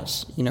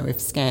about, if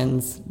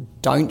scans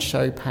don't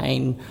show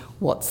pain,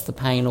 what's the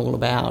pain all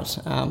about?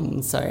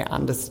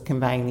 So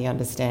conveying the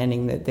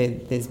understanding that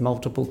there's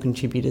multiple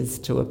contributors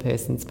to a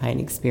person's pain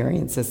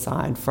experience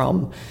aside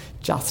from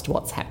just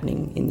what's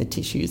happening in the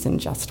tissues and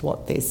just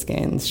what their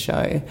scans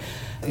show.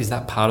 Is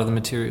that part of the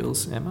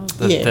materials, Emma?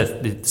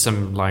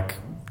 Some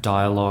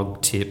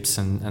dialogue tips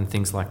and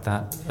things like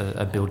that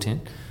are built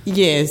in?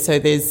 Yeah, so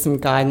there's some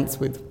guidance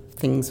with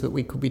things that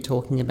we could be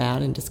talking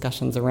about in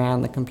discussions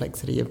around the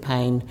complexity of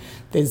pain.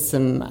 There's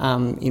some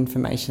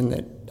information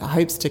that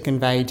hopes to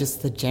convey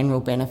just the general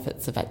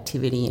benefits of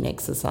activity and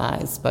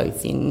exercise,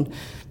 both in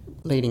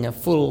leading a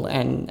full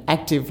and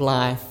active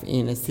life,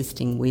 in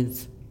assisting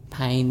with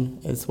pain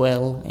as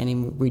well, and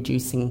in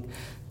reducing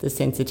the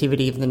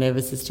sensitivity of the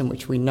nervous system,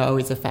 which we know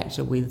is a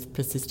factor with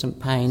persistent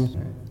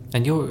pain.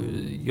 And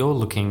you're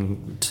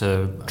looking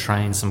to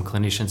train some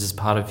clinicians as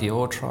part of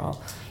your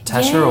trial,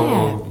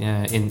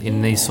 Tasha,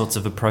 in these sorts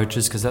of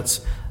approaches, because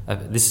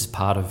this is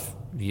part of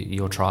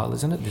your trial,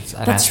 isn't it? It's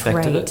an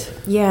aspect of it.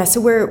 Yeah,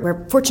 so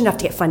we're fortunate enough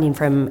to get funding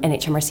from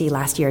NHMRC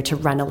last year to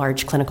run a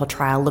large clinical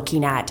trial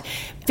looking at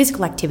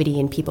physical activity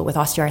in people with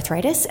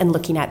osteoarthritis and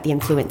looking at the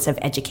influence of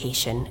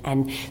education.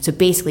 And so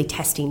basically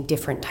testing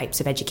different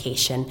types of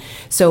education.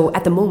 So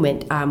at the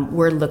moment,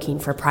 we're looking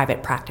for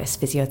private practice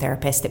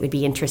physiotherapists that would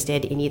be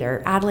interested in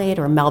either Adelaide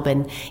or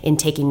Melbourne in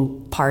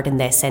taking part in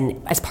this.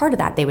 And as part of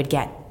that, they would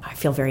get, I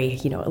feel very,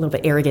 a little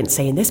bit arrogant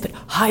saying this, but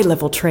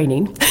high-level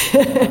training.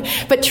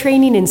 But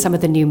training in some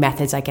of the new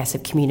methods, I guess,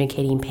 of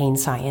communicating pain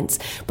science,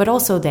 but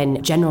also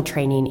then general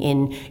training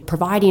in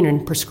providing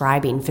and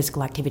prescribing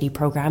physical activity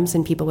programs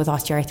in people with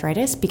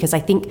osteoarthritis, because I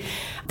think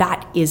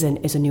that is a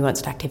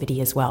nuanced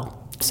activity as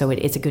well. So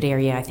it's a good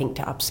area, I think,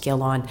 to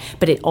upskill on.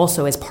 But it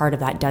also, as part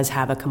of that, does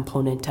have a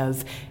component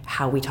of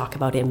how we talk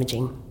about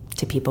imaging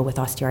to people with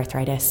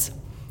osteoarthritis.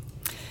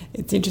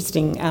 It's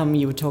interesting,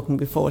 you were talking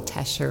before,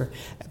 Tasha,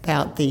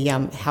 about the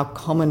how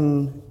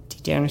common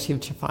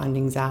degenerative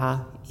findings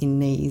are in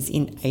knees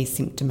in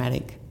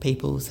asymptomatic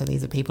people. So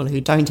these are people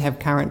who don't have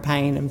current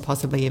pain and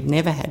possibly have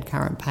never had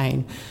current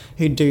pain,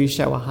 who do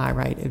show a high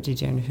rate of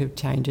degenerative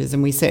changes.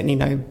 And we certainly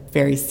know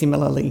very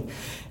similarly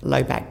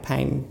low back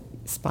pain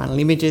spinal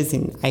images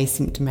in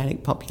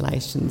asymptomatic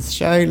populations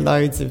show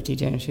loads of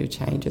degenerative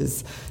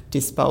changes.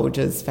 Disc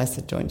bulges,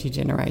 facet joint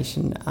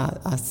degeneration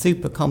are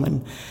super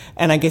common.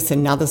 And I guess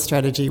another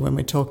strategy when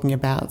we're talking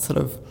about sort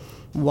of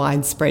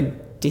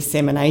widespread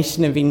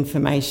dissemination of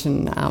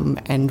information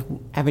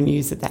and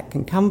avenues that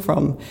can come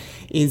from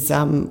is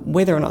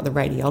whether or not the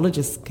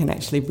radiologists can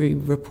actually be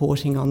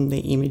reporting on the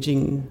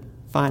imaging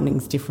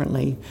findings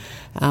differently.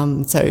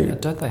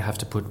 Don't they have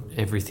to put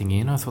everything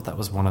in? I thought that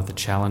was one of the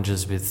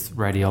challenges with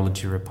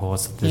radiology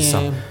reports. There's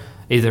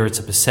either it's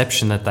a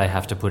perception that they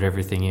have to put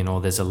everything in,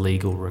 or there's a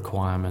legal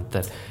requirement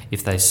that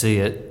if they see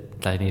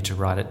it, they need to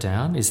write it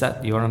down. Is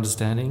that your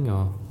understanding?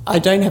 Or I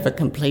don't have a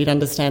complete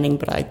understanding,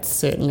 but I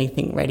certainly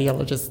think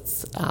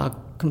radiologists are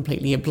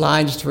completely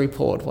obliged to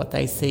report what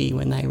they see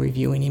when they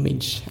review an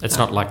image. It's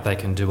not like they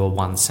can do a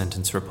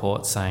one-sentence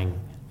report saying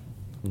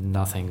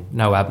nothing,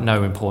 no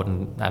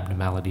important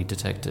abnormality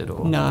detected,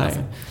 or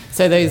nothing.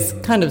 So those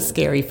kind of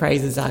scary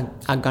phrases are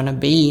going to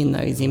be in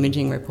those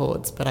imaging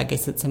reports, but I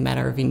guess it's a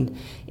matter of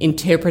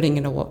interpreting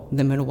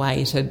them in a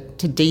way to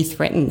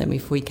de-threaten them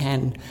if we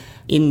can.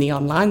 In the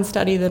online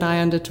study that I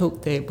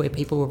undertook, where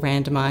people were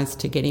randomised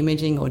to get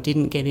imaging or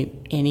didn't get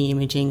any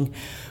imaging,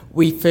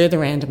 we further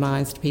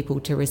randomised people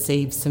to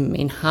receive some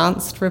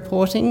enhanced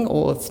reporting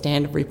or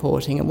standard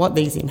reporting. And what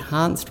these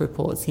enhanced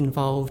reports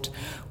involved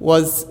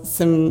was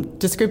some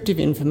descriptive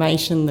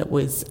information that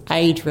was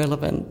age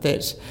relevant,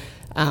 that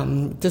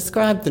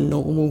described the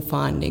normal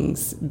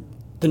findings,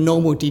 the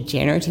normal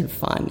degenerative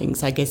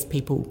findings. I guess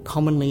people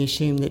commonly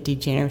assume that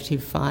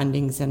degenerative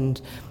findings and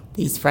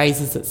these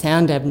phrases that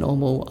sound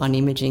abnormal on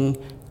imaging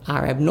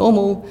are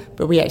abnormal,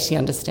 but we actually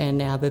understand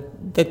now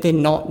that they're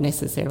not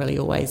necessarily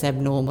always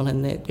abnormal,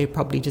 and that they're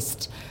probably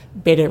just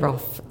better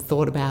off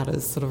thought about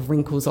as sort of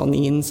wrinkles on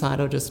the inside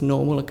or just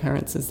normal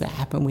occurrences that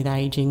happen with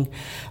ageing.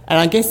 And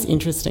I guess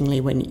interestingly,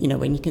 when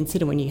you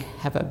consider when you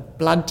have a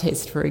blood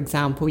test, for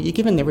example, you're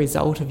given the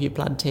result of your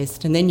blood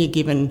test and then you're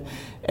given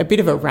a bit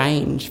of a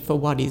range for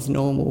what is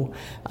normal.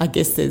 I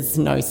guess there's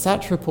no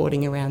such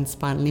reporting around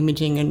spinal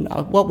imaging, and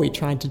what we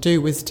tried to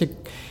do was to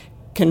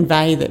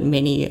convey that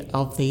many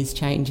of these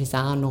changes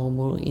are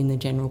normal in the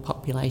general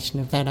population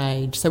of that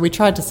age. So we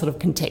tried to sort of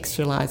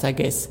contextualise, I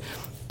guess,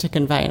 to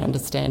convey an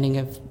understanding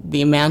of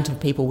the amount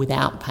of people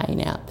without pain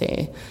out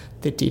there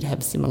that did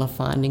have similar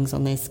findings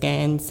on their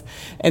scans.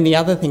 And the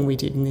other thing we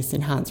did in this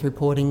enhanced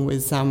reporting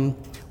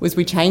was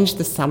we changed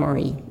the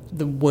summary,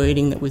 the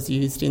wording that was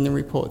used in the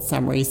report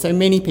summary. So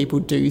many people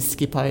do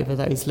skip over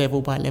those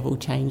level-by-level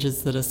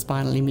changes that are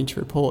spinal image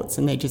reports,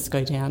 and they just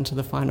go down to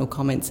the final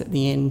comments at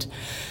the end.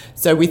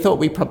 So we thought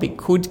we probably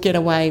could get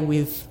away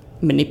with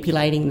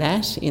manipulating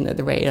that, in that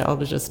the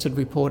radiologist had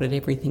reported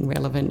everything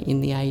relevant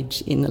in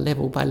the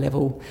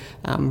level-by-level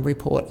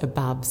report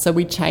above. So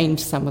we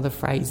changed some of the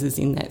phrases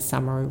in that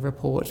summary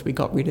report. We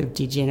got rid of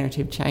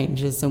degenerative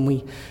changes and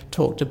we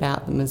talked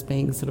about them as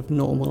being sort of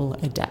normal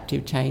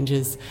adaptive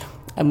changes.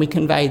 And we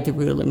conveyed the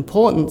real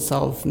importance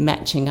of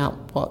matching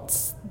up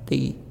what's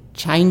the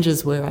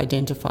changes were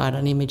identified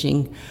on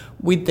imaging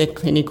with their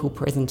clinical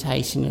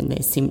presentation and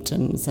their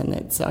symptoms, and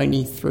it's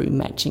only through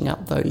matching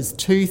up those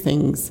two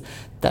things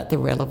that the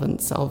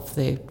relevance of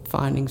the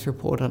findings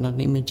reported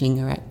on imaging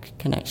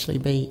can actually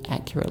be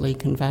accurately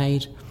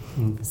conveyed.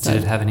 Did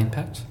it have an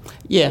impact?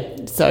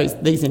 Yeah, so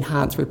these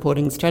enhanced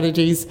reporting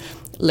strategies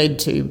led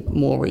to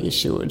more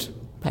reassured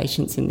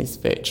patients in this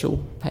virtual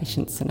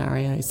patient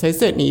scenario. So it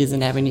certainly is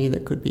an avenue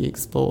that could be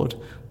explored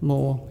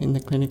more in the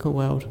clinical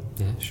world.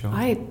 Yeah, sure.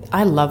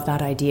 I love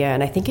that idea,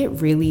 and I think it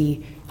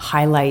really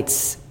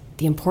highlights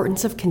the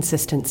importance of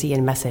consistency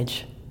in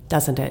message,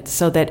 doesn't it?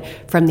 So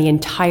that from the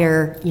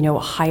entire,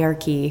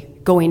 hierarchy,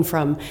 going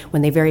from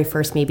when they very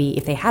first, maybe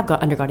if they have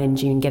undergone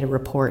imaging and get a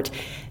report,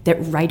 that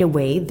right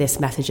away this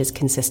message is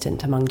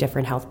consistent among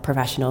different health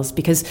professionals.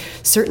 Because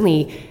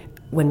certainly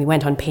when we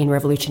went on Pain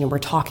Revolution and we're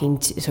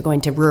talking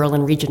going to rural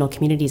and regional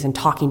communities and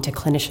talking to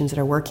clinicians that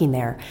are working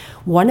there,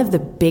 one of the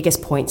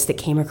biggest points that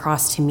came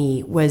across to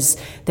me was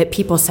that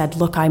people said,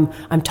 look, I'm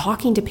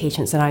talking to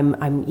patients and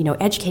I'm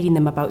educating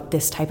them about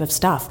this type of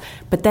stuff,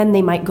 but then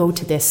they might go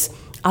to this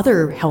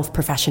other health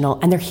professional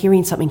and they're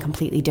hearing something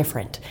completely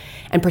different.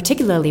 And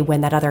particularly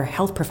when that other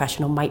health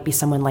professional might be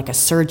someone like a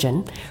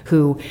surgeon,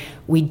 who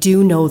we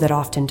do know that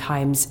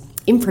oftentimes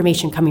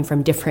information coming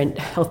from different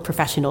health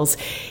professionals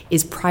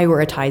is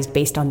prioritized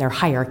based on their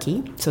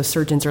hierarchy. So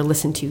surgeons are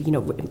listened to,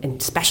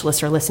 and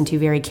specialists are listened to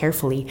very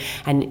carefully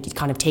and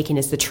kind of taken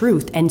as the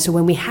truth. And so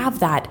when we have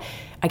that,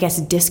 I guess,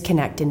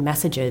 disconnect in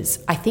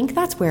messages, I think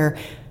that's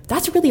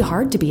really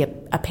hard to be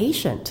a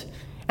patient.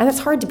 And it's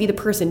hard to be the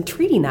person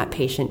treating that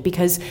patient,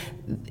 because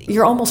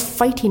you're almost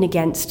fighting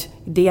against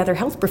the other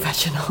health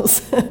professionals,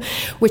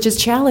 which is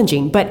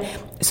challenging. But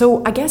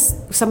so I guess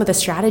some of the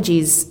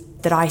strategies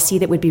that I see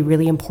that would be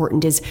really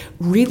important is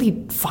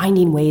really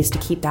finding ways to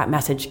keep that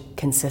message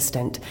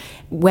consistent,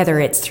 whether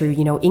it's through,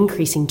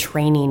 increasing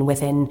training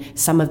within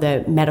some of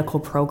the medical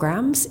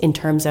programs in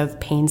terms of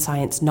pain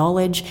science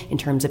knowledge, in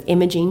terms of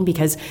imaging,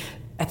 because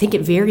I think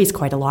it varies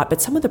quite a lot,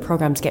 but some of the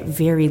programs get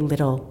very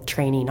little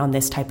training on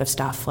this type of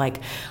stuff. Like,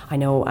 I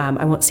know,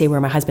 I won't say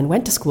where my husband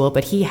went to school,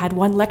 but he had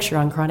one lecture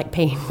on chronic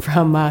pain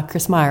from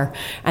Chris Meyer,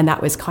 and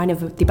that was kind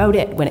of about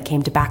it when it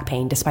came to back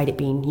pain, despite it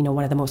being,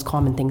 one of the most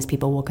common things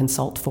people will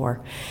consult for.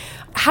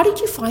 How did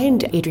you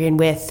find, Adrian,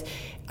 with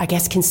I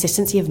guess,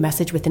 consistency of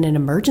message within an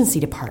emergency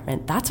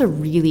department. That's a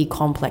really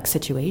complex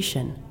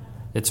situation.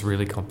 It's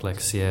really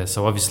complex, yeah.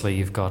 So obviously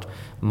you've got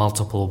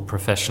multiple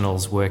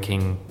professionals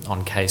working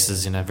on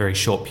cases in a very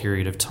short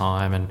period of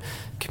time, and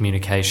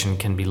communication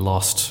can be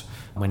lost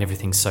when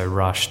everything's so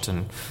rushed.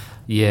 And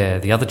yeah,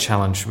 the other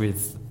challenge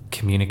with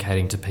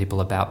communicating to people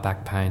about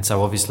back pain.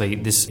 So obviously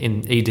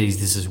in EDs,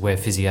 this is where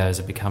physios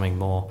are becoming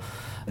more.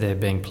 They're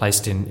being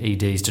placed in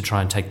EDs to try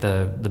and take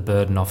the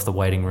burden off the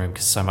waiting room,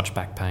 because so much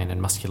back pain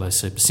and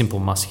simple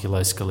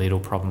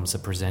musculoskeletal problems are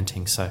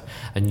presenting. So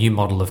a new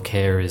model of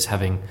care is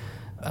having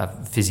a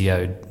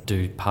physio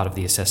do part of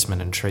the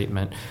assessment and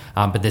treatment,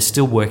 but they're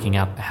still working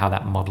out how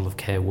that model of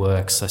care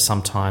works. So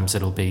sometimes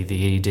it'll be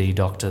the ED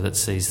doctor that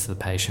sees the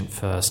patient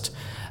first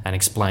and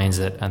explains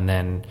it, and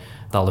then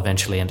they'll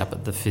eventually end up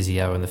at the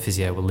physio, and the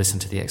physio will listen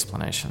to the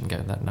explanation and go,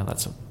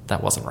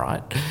 that wasn't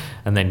right,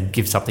 and then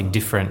give something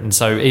different. And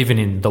so even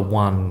in the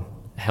one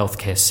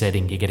healthcare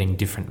setting, you're getting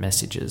different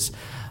messages.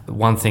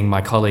 One thing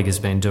my colleague has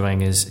been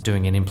doing is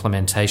doing an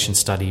implementation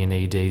study in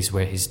EDs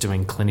where he's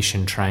doing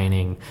clinician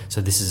training.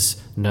 So this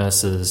is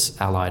nurses,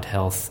 allied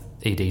health,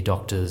 ED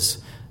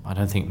doctors. I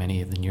don't think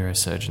many of the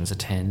neurosurgeons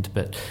attend,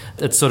 but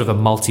it's sort of a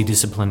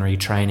multidisciplinary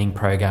training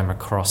program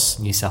across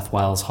New South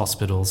Wales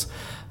hospitals.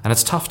 And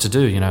it's tough to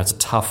do, it's a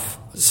tough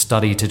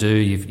study to do.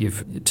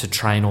 You've to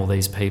train all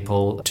these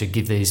people, to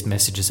give these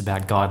messages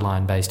about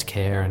guideline-based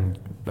care and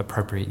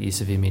appropriate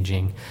use of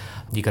imaging.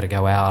 You've got to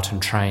go out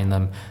and train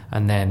them,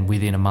 and then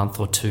within a month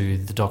or two,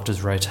 the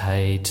doctors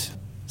rotate.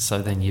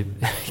 So then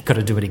you've got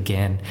to do it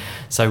again.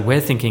 So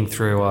we're thinking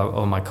through,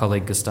 or my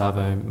colleague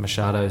Gustavo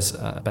Machado's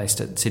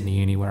based at Sydney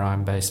Uni, where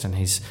I'm based, and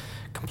he's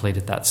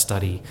completed that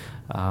study,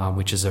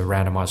 which is a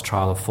randomised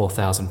trial of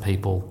 4,000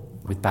 people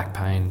with back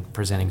pain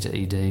presenting to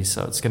ED.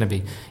 So it's going to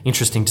be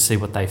interesting to see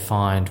what they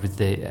find with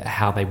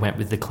how they went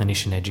with the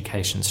clinician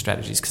education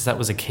strategies, because that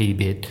was a key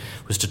bit,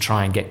 was to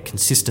try and get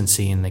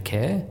consistency in the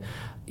care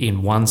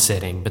in one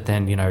setting, but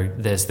then,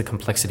 there's the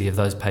complexity of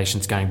those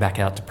patients going back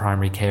out to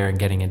primary care and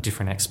getting a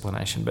different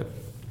explanation. But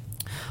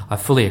I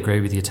fully agree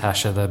with you,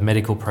 Tasha. The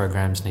medical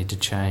programs need to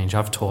change.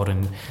 I've taught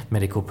in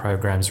medical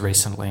programs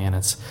recently, and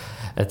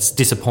it's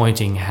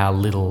disappointing how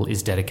little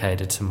is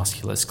dedicated to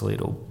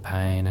musculoskeletal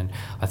pain. And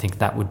I think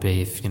that would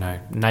be if,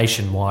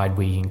 nationwide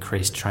we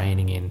increased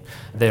training in.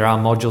 There are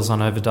modules on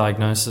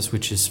overdiagnosis,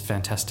 which is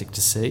fantastic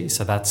to see.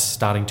 So that's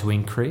starting to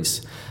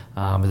increase.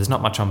 But there's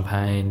not much on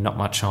pain, not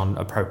much on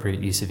appropriate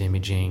use of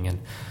imaging, and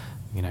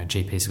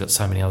GPs have got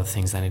so many other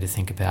things they need to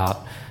think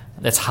about.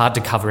 It's hard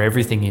to cover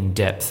everything in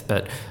depth,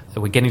 but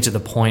we're getting to the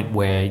point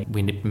where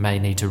we may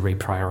need to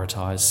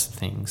reprioritise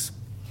things.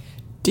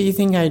 Do you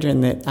think,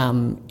 Adrian, that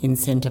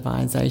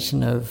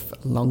incentivisation of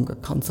longer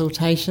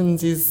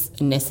consultations is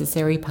a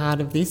necessary part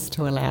of this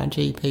to allow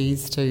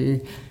GPs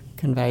to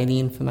convey the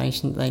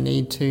information that they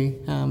need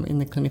to in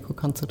the clinical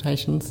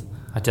consultations?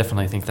 I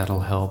definitely think that'll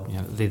help.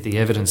 The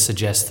evidence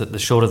suggests that the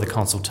shorter the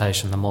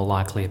consultation, the more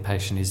likely a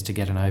patient is to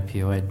get an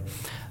opioid.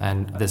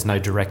 And there's no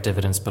direct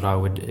evidence, but I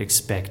would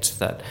expect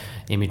that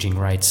imaging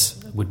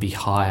rates would be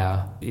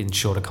higher in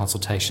shorter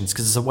consultations,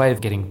 because it's a way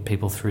of getting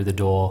people through the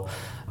door.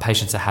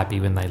 Patients are happy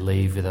when they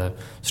leave with a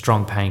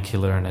strong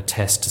painkiller and a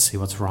test to see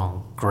what's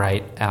wrong.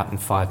 Great, out in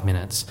 5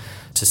 minutes.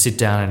 To sit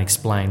down and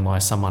explain why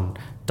someone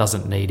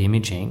doesn't need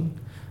imaging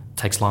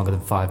takes longer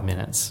than 5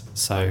 minutes.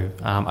 So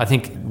I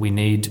think we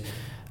need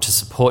to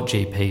support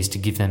GPs to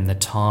give them the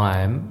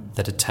time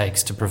that it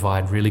takes to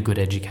provide really good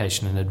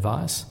education and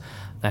advice.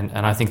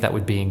 And I think that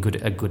would be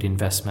a good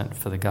investment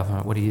for the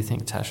government. What do you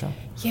think, Tasha?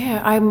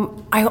 Yeah,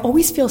 I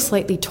always feel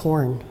slightly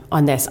torn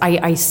on this.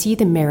 I see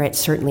the merit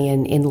certainly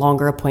in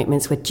longer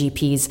appointments with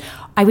GPs.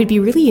 I would be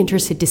really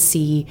interested to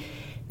see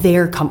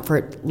their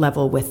comfort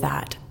level with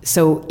that.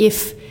 So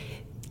if,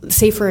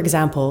 say for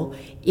example,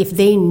 if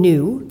they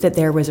knew that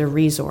there was a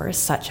resource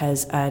such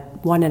as a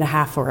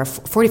 1.5 or a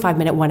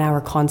 45-minute 1 hour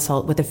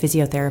consult with a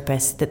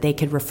physiotherapist that they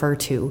could refer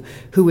to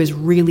who was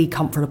really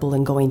comfortable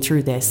in going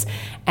through this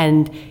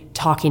and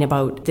talking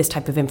about this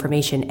type of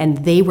information,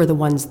 and they were the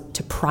ones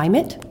to prime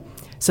it.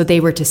 So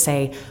they were to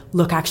say,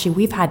 look, actually,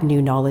 we've had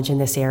new knowledge in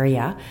this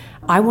area.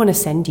 I want to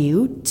send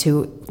you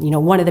to,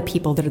 one of the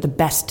people that are the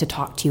best to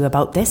talk to you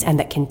about this and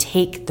that can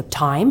take the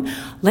time.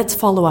 Let's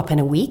follow up in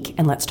a week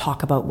and let's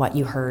talk about what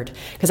you heard.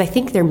 Because I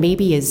think there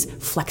maybe is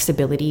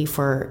flexibility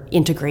for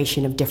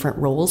integration of different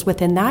roles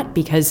within that,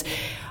 because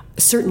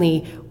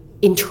certainly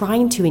in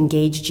trying to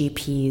engage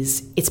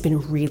GPs, it's been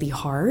really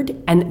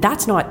hard. And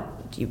that's not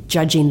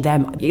judging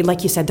them.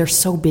 Like you said, they're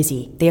so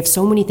busy. They have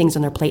so many things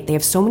on their plate. They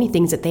have so many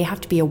things that they have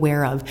to be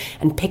aware of,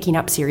 and picking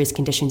up serious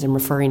conditions and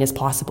referring as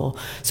possible.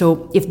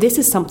 So if this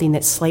is something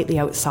that's slightly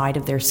outside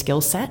of their skill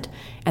set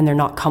and they're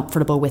not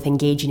comfortable with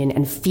engaging in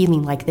and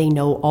feeling like they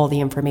know all the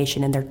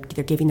information and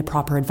they're giving the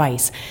proper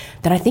advice,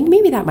 then I think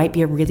maybe that might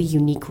be a really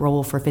unique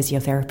role for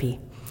physiotherapy,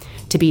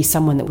 to be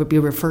someone that would be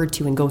referred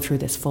to and go through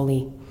this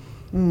fully.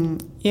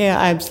 Yeah,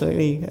 I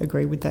absolutely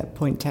agree with that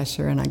point,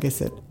 Tasha, and I guess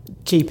it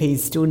GPs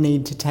still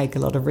need to take a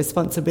lot of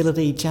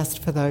responsibility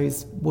just for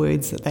those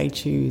words that they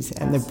choose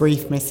and the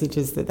brief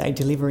messages that they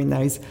deliver in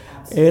those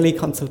early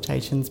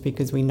consultations,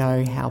 because we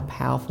know how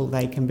powerful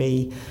they can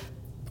be.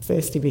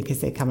 Firstly,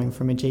 because they're coming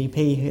from a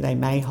GP who they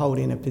may hold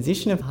in a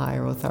position of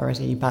higher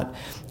authority, but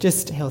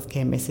just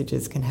healthcare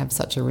messages can have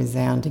such a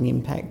resounding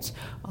impact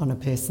on a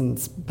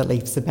person's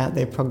beliefs about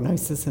their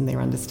prognosis and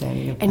their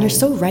understanding of pain. And you're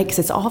so right, because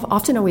it's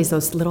often always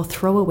those little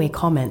throwaway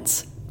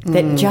comments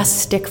that just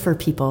stick for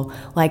people.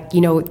 Like,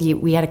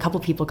 we had a couple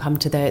of people come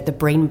to the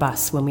brain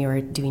bus when we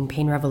were doing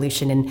Pain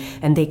Revolution,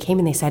 and they came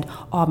and they said,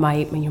 oh,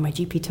 my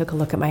GP took a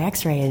look at my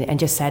x-ray and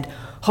just said,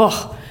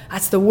 oh,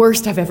 that's the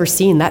worst I've ever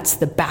seen. That's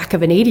the back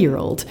of an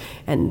 80-year-old.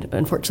 And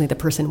unfortunately, the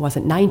person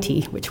wasn't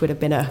 90, which would have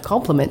been a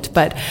compliment.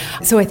 But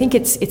so I think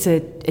it's a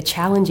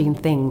challenging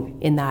thing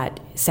in that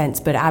sense,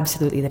 but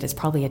absolutely that it's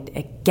probably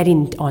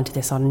getting onto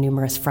this on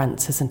numerous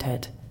fronts, isn't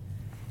it?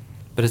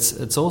 But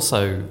it's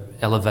also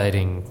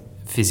elevating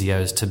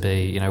physios to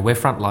be, we're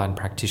frontline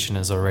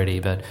practitioners already,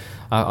 but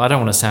I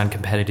don't want to sound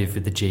competitive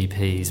with the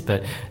GPs,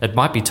 but it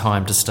might be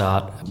time to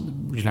start,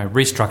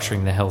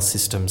 restructuring the health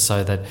system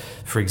so that,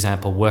 for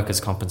example, workers'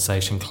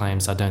 compensation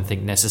claims I don't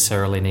think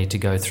necessarily need to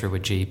go through a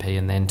GP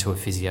and then to a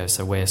physio,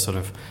 so we're sort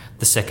of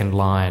the second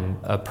line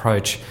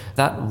approach.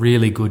 That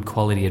really good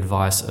quality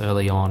advice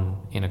early on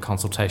in a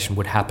consultation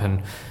would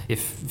happen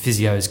if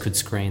physios could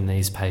screen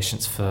these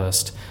patients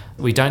first.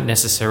 We don't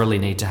necessarily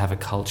need to have a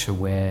culture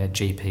where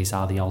GPs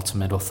are the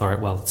ultimate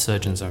authority. Well,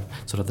 surgeons are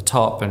sort of the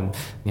top,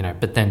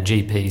 but then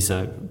GPs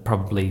are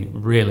probably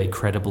really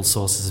credible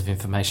sources of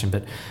information.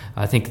 But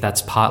I think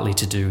that's partly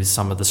to do with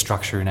some of the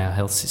structure in our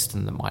health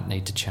system that might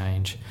need to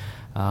change.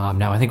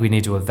 Now, I think we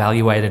need to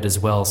evaluate it as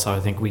well, so I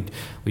think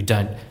we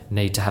don't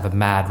need to have a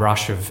mad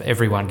rush of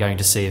everyone going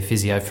to see a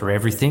physio for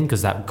everything,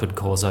 because that could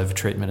cause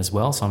overtreatment as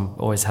well, so I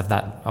always have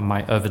that on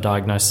my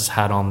overdiagnosis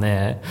hat on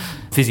there.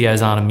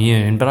 Physios aren't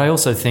immune, but I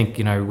also think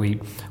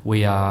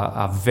we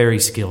are very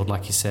skilled,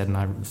 like you said, and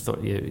I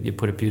thought you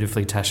put it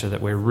beautifully, Tasha,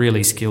 that we're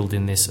really skilled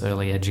in this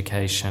early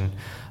education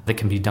that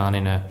can be done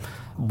in a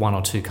 1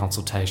 or 2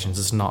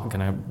 consultations.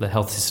 The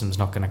health system's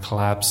not going to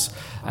collapse,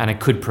 and it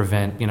could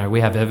prevent,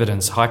 we have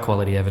evidence, high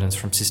quality evidence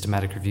from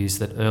systematic reviews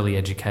that early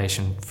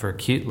education for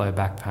acute low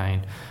back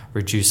pain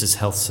reduces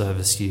health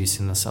service use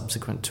in the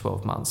subsequent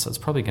 12 months. So it's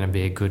probably going to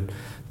be a good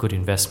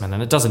investment,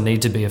 and it doesn't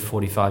need to be a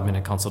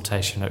 45-minute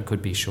consultation. It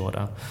could be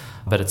shorter,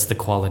 but it's the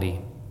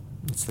quality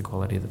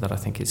that I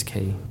think is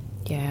key.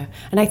 Yeah,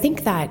 and I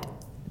think that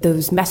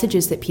those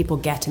messages that people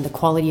get and the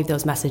quality of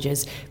those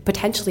messages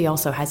potentially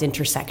also has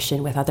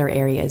intersection with other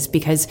areas,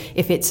 because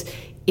if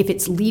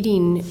it's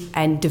leading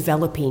and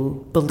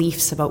developing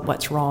beliefs about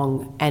what's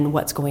wrong and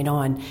what's going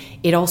on,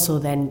 it also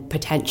then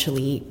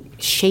potentially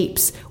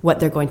shapes what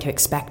they're going to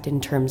expect in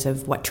terms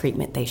of what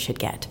treatment they should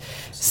get.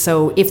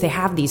 So if they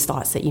have these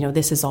thoughts that,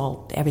 this is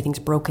everything's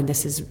broken,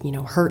 this is,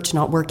 hurt,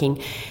 not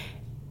working,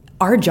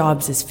 our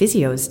jobs as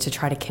physios to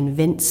try to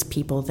convince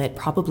people that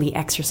probably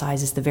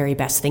exercise is the very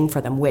best thing for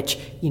them, which,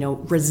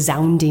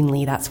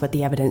 resoundingly, that's what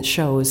the evidence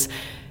shows.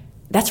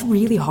 That's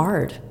really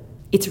hard.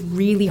 It's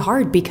really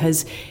hard,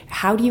 because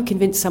how do you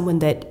convince someone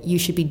that you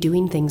should be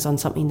doing things on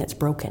something that's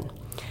broken?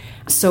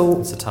 So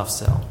it's a tough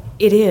sell.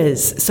 It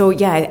is. So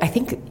yeah, I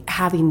think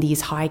having these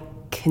high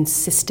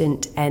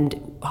consistent and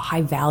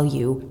high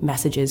value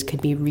messages could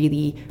be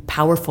really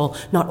powerful,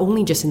 not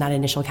only just in that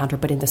initial encounter,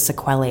 but in the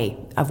sequelae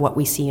of what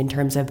we see in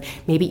terms of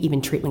maybe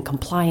even treatment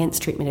compliance,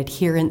 treatment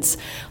adherence.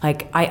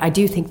 I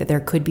do think that there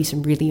could be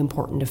some really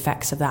important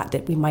effects of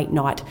that we might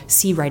not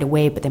see right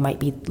away, but they might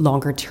be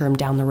longer term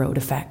down the road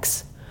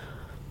effects.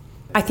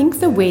 I think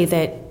the way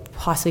that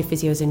possibly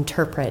physios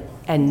interpret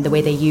and the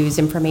way they use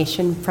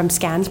information from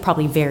scans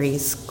probably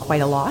varies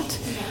quite a lot.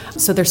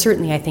 So there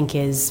certainly, I think,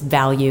 is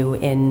value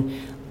in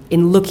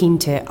looking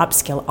to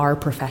upskill our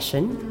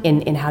profession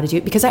in how to do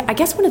it. Because I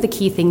guess one of the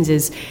key things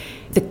is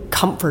the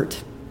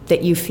comfort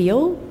that you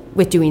feel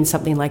with doing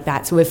something like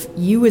that. So if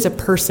you as a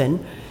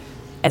person,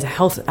 as a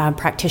health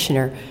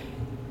practitioner,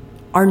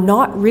 are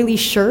not really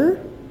sure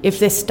if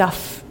this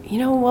stuff,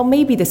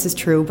 maybe this is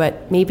true,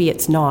 but maybe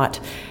it's not,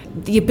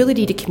 the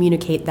ability to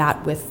communicate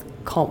that with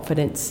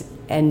confidence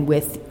and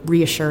with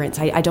reassurance,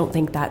 I don't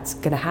think that's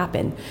going to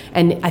happen.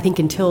 And I think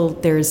until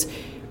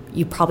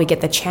you probably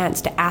get the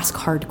chance to ask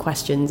hard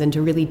questions and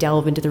to really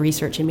delve into the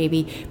research and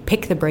maybe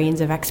pick the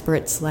brains of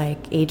experts like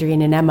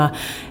Adrian and Emma,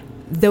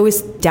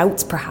 those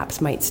doubts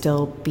perhaps might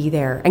still be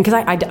there. And because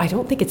I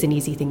don't think it's an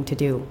easy thing to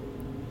do.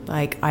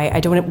 I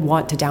don't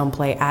want to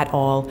downplay at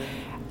all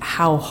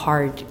how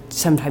hard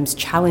sometimes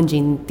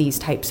challenging these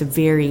types of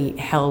very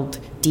held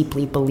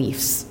deeply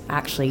beliefs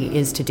actually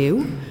is to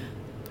do.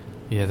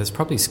 Yeah, there's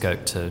probably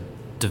scope to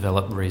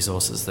develop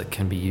resources that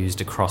can be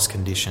used across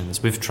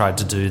conditions. We've tried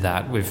to do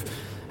that.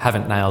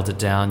 Haven't nailed it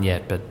down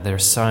yet, but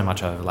there's so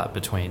much overlap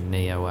between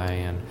knee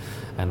OA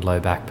and low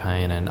back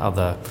pain and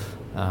other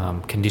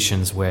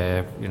conditions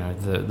where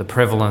the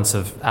prevalence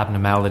of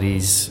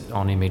abnormalities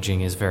on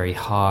imaging is very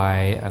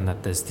high, and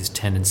that there's this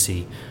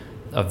tendency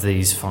of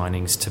these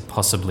findings to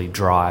possibly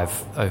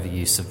drive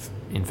overuse of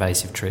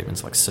invasive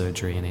treatments like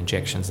surgery and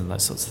injections and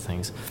those sorts of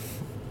things.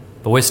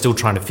 But we're still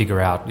trying to figure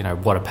out,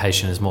 what a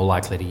patient is more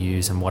likely to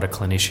use and what a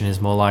clinician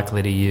is more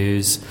likely to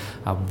use.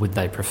 Would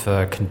they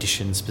prefer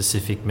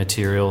condition-specific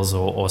materials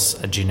or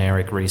a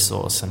generic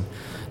resource? And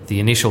the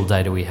initial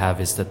data we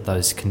have is that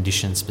those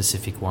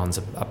condition-specific ones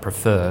are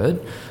preferred.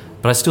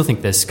 But I still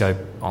think there's scope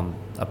on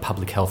a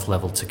public health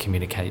level to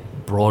communicate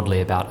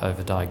broadly about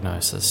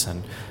overdiagnosis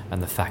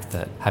and the fact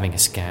that having a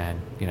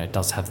scan,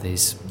 does have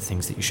these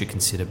things that you should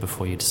consider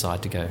before you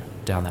decide to go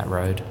down that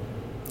road.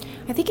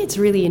 I think it's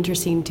really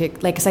interesting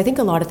because I think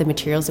a lot of the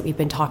materials that we've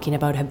been talking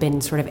about have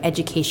been sort of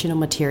educational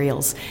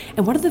materials.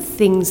 And one of the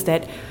things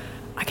that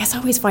I guess I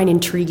always find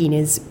intriguing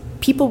is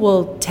people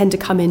will tend to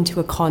come into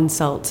a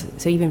consult,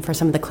 so even for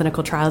some of the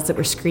clinical trials that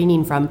we're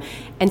screening from,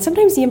 and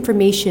sometimes the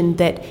information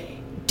that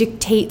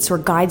dictates or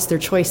guides their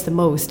choice the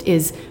most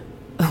is,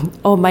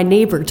 oh, my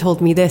neighbor told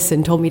me this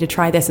and told me to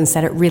try this and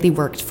said it really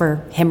worked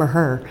for him or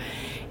her.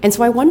 And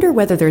so I wonder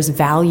whether there's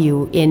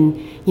value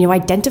in,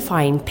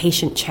 identifying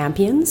patient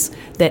champions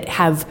that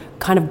have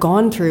kind of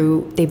gone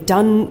through, they've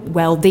done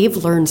well, they've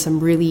learned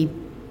some really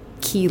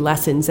key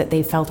lessons that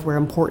they felt were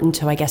important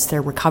to, I guess,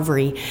 their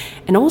recovery,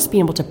 and almost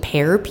being able to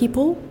pair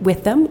people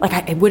with them.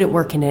 Like, I wouldn't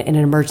work in an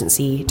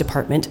emergency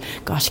department.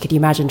 Gosh, could you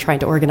imagine trying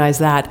to organize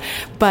that?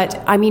 But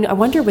I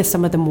wonder with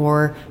some of the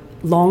more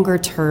longer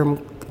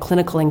term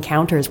clinical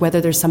encounters,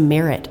 whether there's some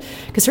merit.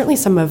 Because certainly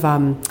some of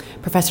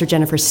Professor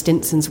Jennifer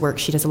Stinson's work,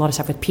 she does a lot of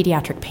stuff with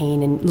pediatric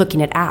pain and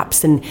looking at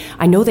apps. And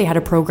I know they had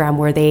a program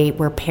where they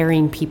were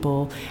pairing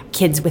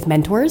kids with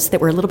mentors that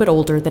were a little bit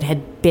older, that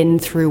had been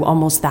through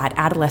almost that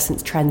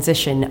adolescence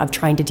transition of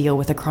trying to deal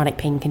with a chronic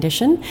pain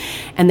condition.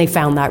 And they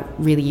found that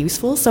really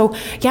useful. So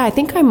yeah, I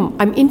think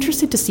I'm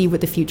interested to see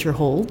what the future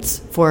holds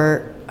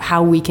for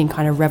how we can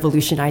kind of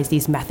revolutionize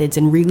these methods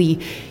and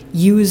really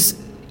use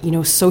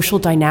social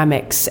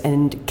dynamics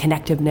and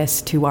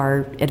connectiveness to our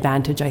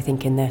advantage, I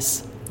think, in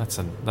this. That's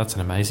an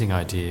amazing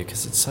idea,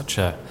 because it's such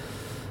the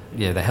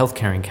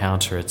healthcare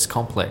encounter, it's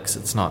complex.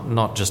 It's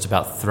not just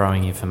about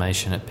throwing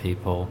information at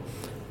people.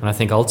 And I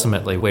think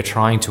ultimately we're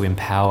trying to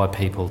empower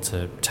people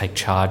to take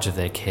charge of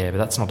their care, but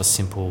that's not a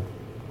simple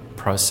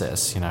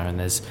process, and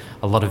there's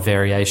a lot of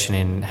variation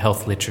in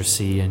health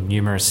literacy and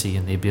numeracy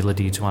and the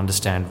ability to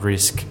understand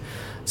risk.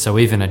 So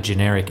even a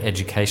generic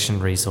education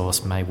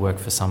resource may work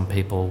for some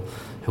people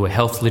who are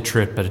health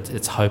literate, but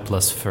it's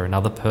hopeless for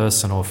another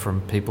person, or from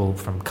people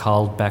from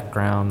CALD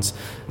backgrounds,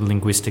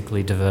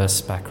 linguistically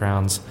diverse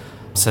backgrounds.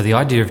 So the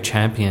idea of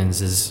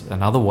champions is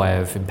another way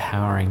of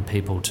empowering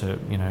people to,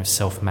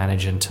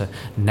 self-manage and to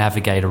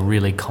navigate a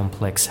really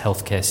complex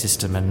healthcare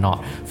system and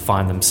not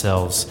find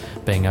themselves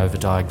being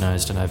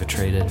overdiagnosed and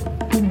overtreated.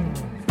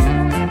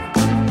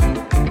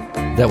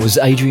 That was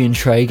Adrian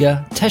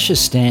Traegar, Tasha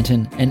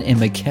Stanton and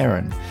Emma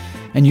Karran.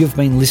 And you've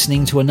been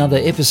listening to another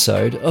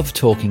episode of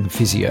Talking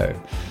Physio.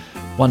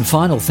 One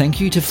final thank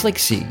you to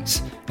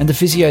Flexies and the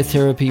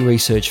Physiotherapy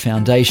Research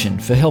Foundation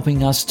for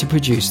helping us to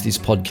produce this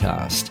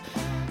podcast.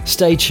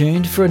 Stay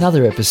tuned for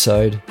another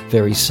episode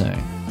very soon.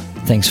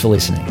 Thanks for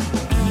listening.